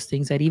see those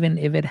things that even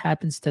if it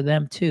happens to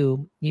them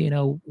too,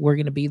 we're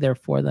going to be there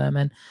for them.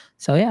 And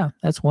so, yeah,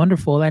 that's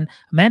wonderful. And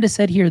Amanda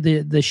said here,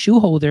 the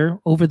shoe holder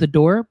over the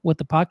door with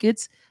the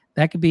pockets,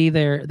 that could be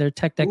their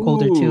tech deck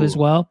holder too as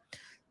well.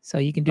 So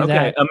you can do Okay,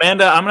 that.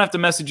 Amanda, I'm gonna have to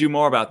message you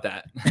more about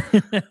that.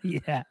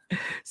 Yeah.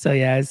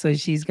 So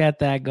she's got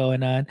that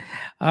going on.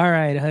 All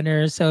right,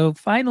 Hunter. So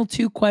final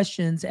two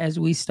questions as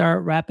we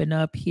start wrapping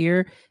up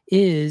here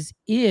is,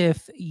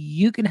 if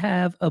you can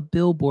have a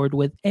billboard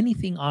with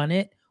anything on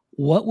it,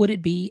 what would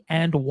it be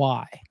and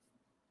why?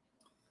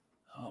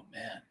 Oh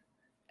man,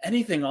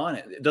 anything on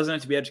it? It doesn't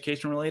have to be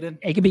education related.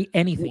 It could be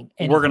anything.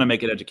 We're gonna anything.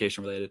 make it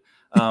education related.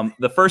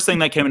 The first thing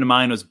that came into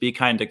mind was be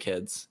kind to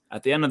kids.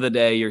 At the end of the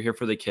day, you're here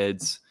for the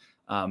kids.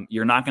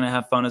 You're not going to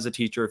have fun as a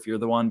teacher if you're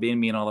the one being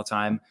mean all the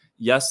time.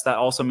 Yes, that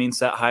also means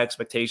set high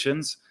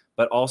expectations,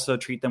 but also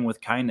treat them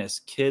with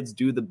kindness. Kids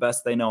do the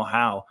best they know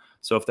how.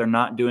 So if they're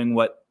not doing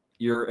what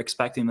you're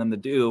expecting them to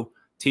do,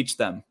 teach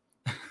them.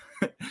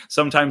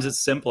 Sometimes it's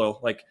simple.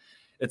 Like,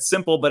 it's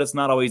simple, but it's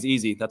not always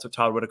easy. That's what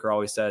Todd Whitaker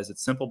always says.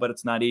 It's simple, but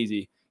it's not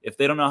easy. If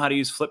they don't know how to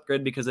use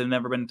Flipgrid because they've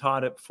never been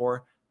taught it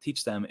before,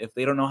 teach them. If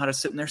they don't know how to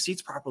sit in their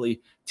seats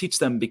properly, teach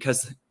them,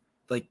 because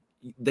like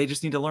they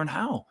just need to learn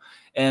how.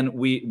 And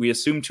we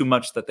assume too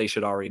much that they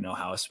should already know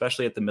how,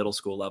 especially at the middle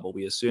school level.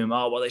 We assume,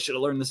 oh, well, they should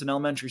have learned this in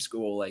elementary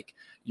school. Like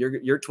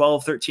you're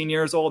 12, 13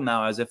 years old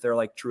now, as if they're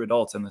like true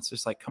adults. And it's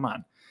just like, come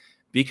on,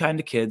 be kind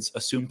to kids,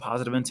 assume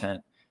positive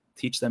intent,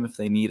 teach them if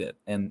they need it.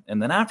 And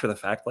then after the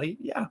fact, like,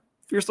 yeah,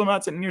 if you're still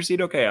not sitting in your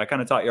seat, okay, I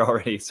kind of taught you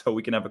already, so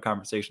we can have a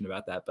conversation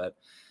about that. But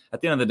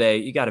at the end of the day,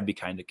 you got to be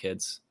kind to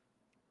kids.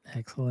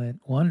 Excellent.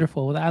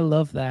 Wonderful. Well, I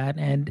love that.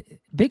 And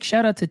big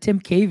shout out to Tim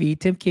Cavey.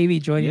 Tim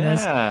Cavey joining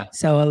us.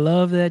 So I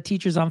love the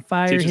Teachers on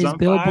Fire, Teachers his on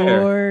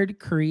billboard,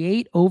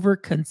 create over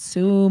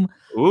consume.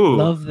 Ooh,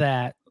 Love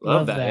that.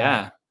 Love that.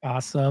 Yeah.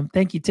 Awesome.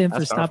 Thank you, Tim,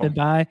 That's for stopping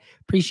powerful. by.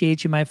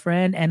 Appreciate you, my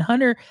friend. And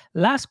Hunter,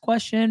 last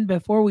question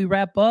before we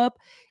wrap up.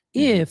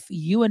 If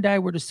you and I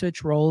were to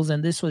switch roles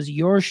and this was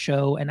your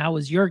show and I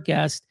was your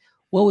guest,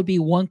 what would be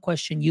one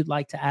question you'd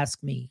like to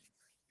ask me?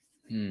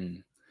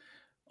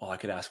 Oh, I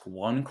could ask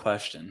one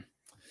question.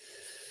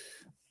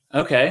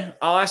 Okay,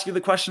 I'll ask you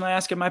the question I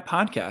ask in my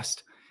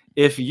podcast.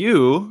 If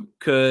you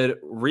could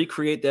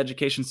recreate the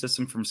education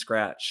system from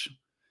scratch,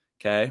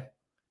 okay,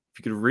 if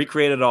you could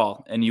recreate it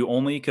all and you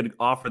only could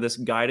offer this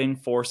guiding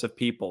force of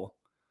people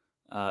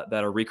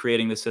that are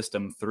recreating the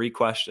system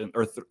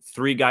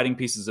three guiding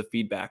pieces of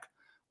feedback,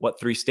 what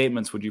three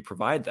statements would you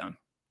provide them?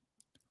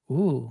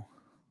 Ooh.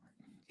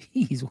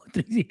 Jeez,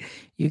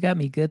 you got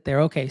me good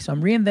there. Okay, so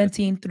I'm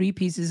reinventing three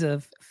pieces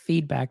of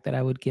feedback that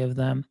I would give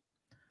them.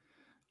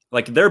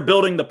 Like they're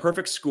building the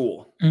perfect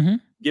school. Mm-hmm.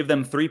 Give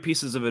them three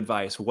pieces of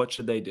advice. What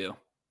should they do?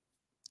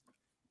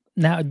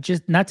 Now,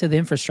 just not to the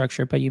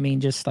infrastructure, but you mean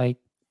just like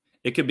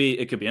it could be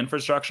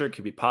infrastructure, it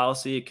could be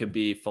policy, it could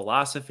be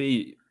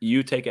philosophy.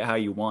 You take it how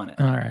you want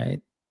it. All right.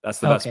 That's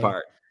the best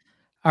part.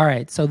 All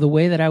right. So the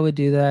way that I would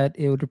do that,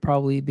 it would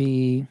probably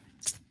be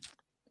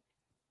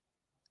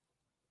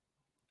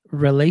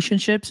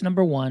relationships.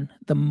 Number one,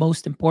 the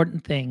most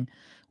important thing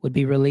would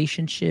be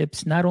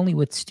relationships, not only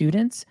with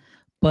students,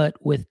 but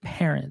with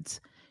parents.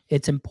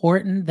 It's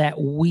important that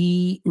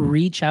we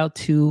reach out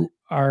to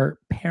our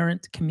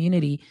parent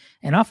community.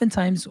 And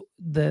oftentimes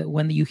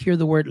when you hear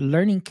the word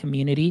learning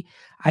community,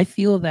 I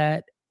feel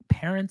that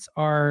parents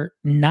are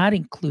not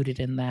included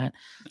in that.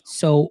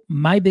 So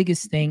my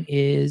biggest thing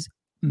is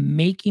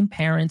making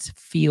parents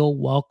feel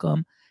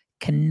welcome,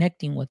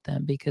 connecting with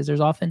them, because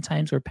there's often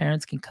times where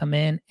parents can come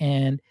in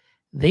and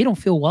they don't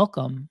feel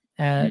welcome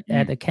at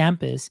a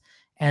campus.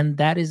 And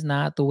that is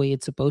not the way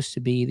it's supposed to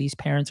be. These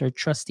parents are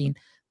trusting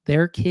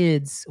their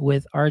kids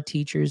with our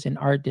teachers in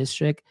our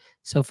district.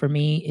 So for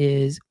me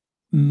is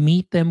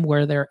meet them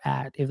where they're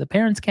at. If the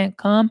parents can't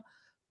come,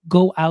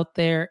 go out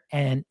there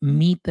and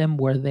meet them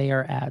where they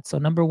are at. So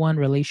number one,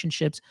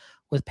 relationships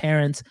with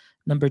parents.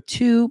 Number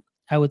two,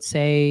 I would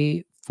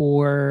say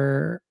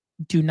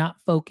do not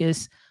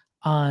focus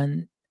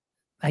on,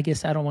 I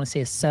guess I don't want to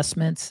say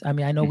assessments. I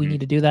mean, I know we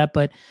need to do that,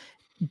 but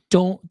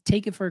don't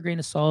take it for a grain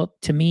of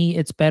salt. To me,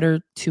 it's better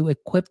to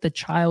equip the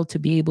child to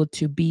be able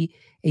to be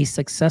a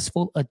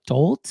successful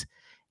adult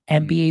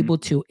and be able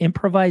to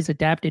improvise,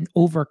 adapt, and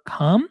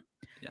overcome,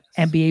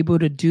 and be able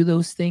to do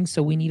those things.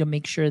 So we need to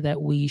make sure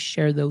that we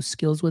share those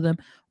skills with them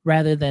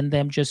rather than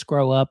them just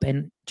grow up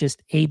and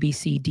just A, B,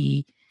 C,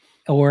 D,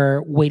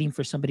 or waiting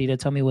for somebody to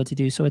tell me what to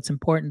do. So it's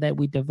important that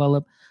we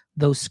develop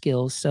those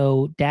skills.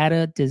 So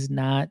data does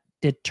not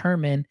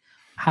determine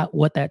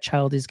what that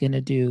child is going to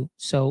do.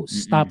 So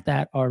stop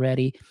that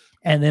already.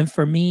 And then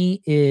for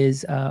me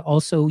is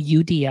also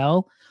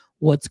UDL.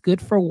 What's good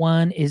for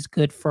one is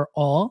good for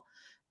all,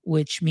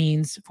 which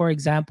means, for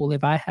example,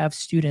 if I have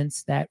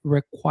students that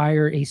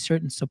require a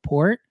certain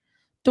support,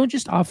 don't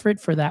just offer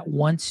it for that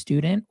one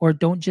student, or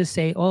don't just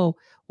say, oh,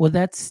 well,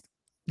 that's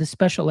the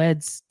special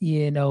eds,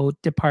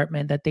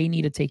 department that they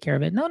need to take care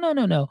of it.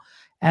 No.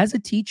 As a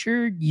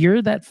teacher,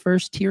 you're that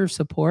first tier of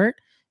support.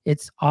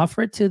 It's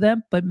offer it to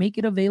them, but make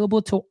it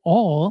available to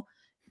all,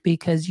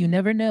 because you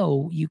never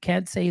know. You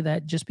can't say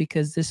that just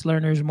because this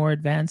learner is more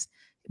advanced,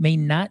 may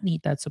not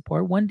need that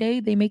support. One day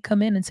they may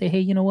come in and say,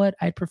 hey, you know what?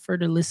 I prefer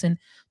to listen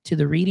to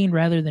the reading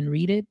rather than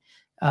read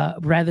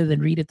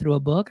it through a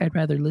book. I'd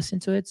rather listen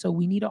to it. So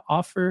we need to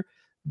offer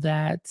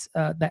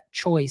that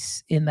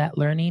choice in that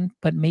learning,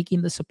 but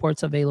making the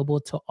supports available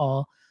to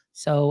all.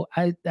 So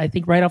I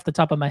think right off the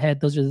top of my head,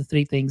 those are the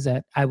 3 things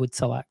that I would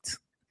select.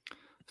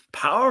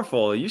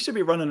 Powerful. You should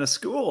be running a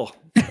school.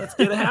 Let's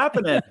get it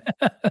happening.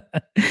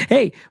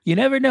 Hey, you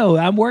never know.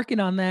 I'm working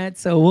on that,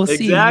 so we'll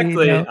see.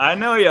 Exactly. I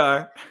know you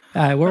are.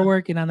 We're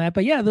working on that.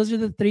 But yeah, those are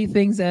the 3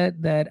 things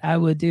that I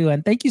would do.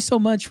 And thank you so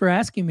much for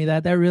asking me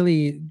that. That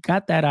really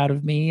got that out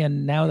of me.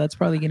 And now that's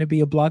probably going to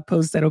be a blog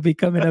post that'll be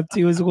coming up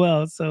too as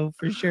well. So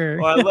for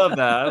sure. Well, I love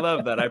that. I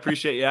love that. I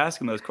appreciate you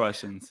asking those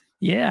questions.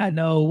 Yeah,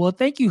 no. Well,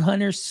 thank you,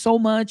 Hunter, so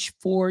much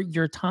for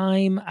your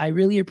time. I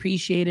really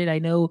appreciate it. I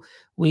know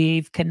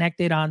we've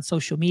connected on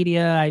social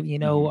media,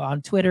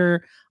 on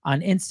Twitter,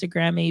 on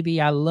Instagram, maybe.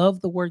 I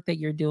love the work that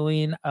you're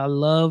doing. I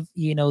love,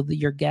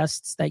 your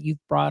guests that you've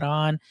brought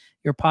on.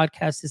 Your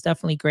podcast is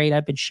definitely great.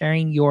 I've been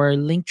sharing your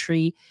link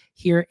tree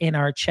here in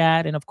our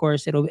chat. And of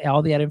course,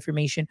 all that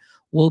information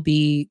will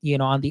be,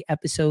 on the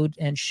episode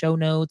and show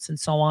notes and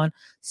so on.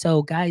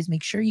 So guys,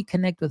 make sure you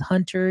connect with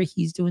Hunter.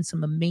 He's doing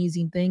some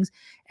amazing things.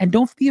 And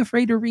don't be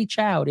afraid to reach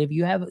out. If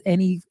you have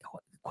any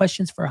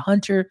questions for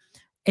Hunter,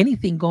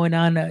 anything going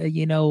on,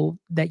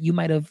 that you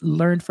might have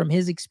learned from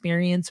his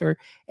experience or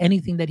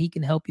anything that he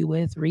can help you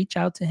with, reach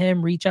out to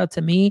him, reach out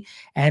to me.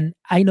 And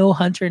I know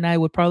Hunter and I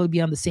would probably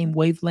be on the same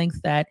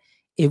wavelength that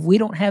if we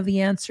don't have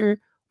the answer,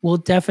 we'll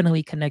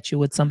definitely connect you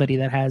with somebody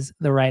that has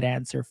the right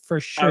answer for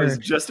sure. I was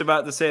just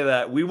about to say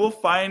that. We will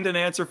find an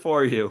answer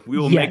for you. We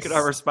will make it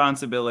our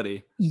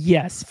responsibility.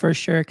 Yes, for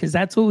sure. Because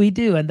that's what we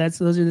do. And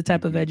those are the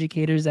type of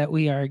educators that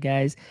we are,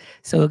 guys.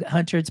 So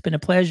Hunter, it's been a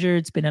pleasure.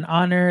 It's been an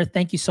honor.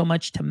 Thank you so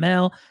much to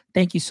Mel.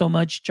 Thank you so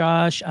much,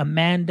 Josh,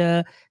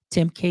 Amanda,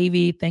 Tim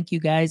Cavey. Thank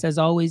you guys. As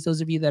always, those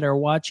of you that are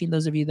watching,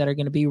 those of you that are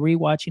going to be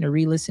rewatching or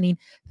re-listening,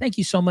 thank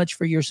you so much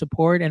for your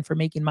support and for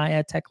making My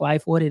EdTech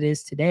Life what it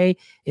is today.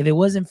 If it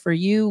wasn't for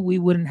you, we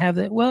wouldn't have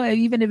that. Well,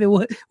 even if it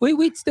would,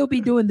 we'd still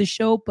be doing the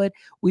show, but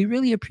we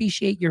really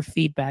appreciate your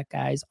feedback,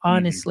 guys,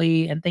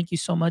 honestly. And thank you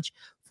so much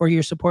for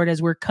your support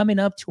as we're coming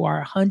up to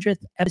our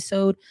 100th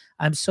episode.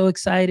 I'm so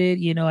excited.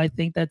 I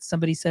think that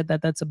somebody said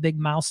that that's a big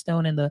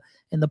milestone in the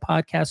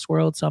podcast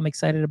world. So I'm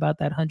excited about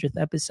that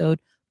 100th episode.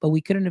 But we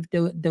couldn't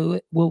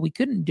we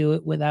couldn't do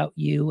it without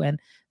you. And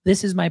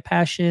this is my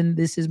passion.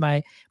 This is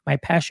my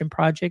passion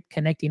project,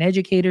 connecting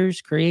educators,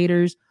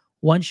 creators,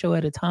 one show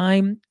at a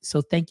time.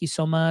 So thank you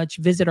so much.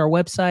 Visit our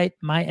website,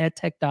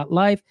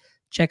 myedtech.life.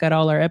 Check out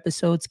all our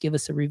episodes. Give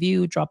us a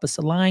review. Drop us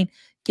a line.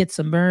 Get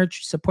some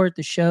merch. Support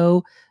the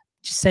show.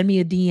 Just send me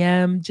a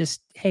DM.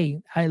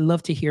 Hey, I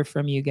love to hear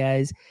from you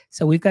guys.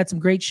 So we've got some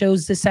great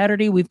shows this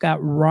Saturday. We've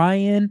got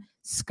Ryan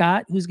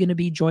Scott, who's going to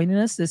be joining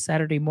us this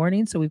Saturday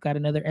morning. So we've got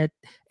another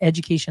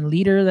education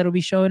leader that'll be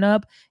showing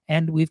up.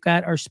 And we've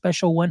got our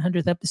special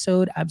 100th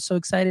episode. I'm so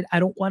excited. I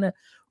don't want to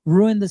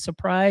ruin the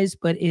surprise,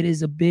 but it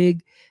is a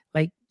big,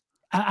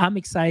 I'm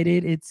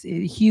excited. It's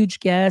a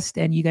huge guest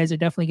and you guys are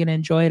definitely going to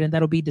enjoy it. And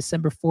that'll be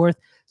December 4th.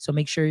 So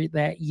make sure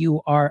that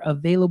you are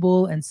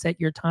available and set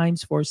your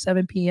times for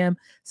 7 p.m.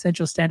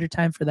 Central Standard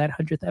Time for that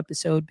 100th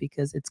episode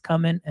because it's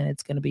coming and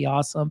it's going to be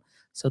awesome.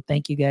 So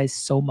thank you guys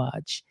so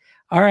much.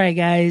 All right,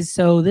 guys.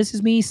 So this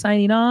is me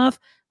signing off.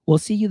 We'll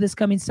see you this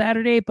coming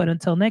Saturday. But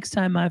until next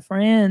time, my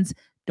friends,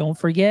 don't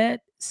forget,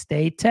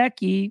 stay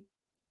techie.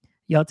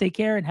 Y'all take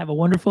care and have a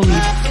wonderful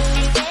evening.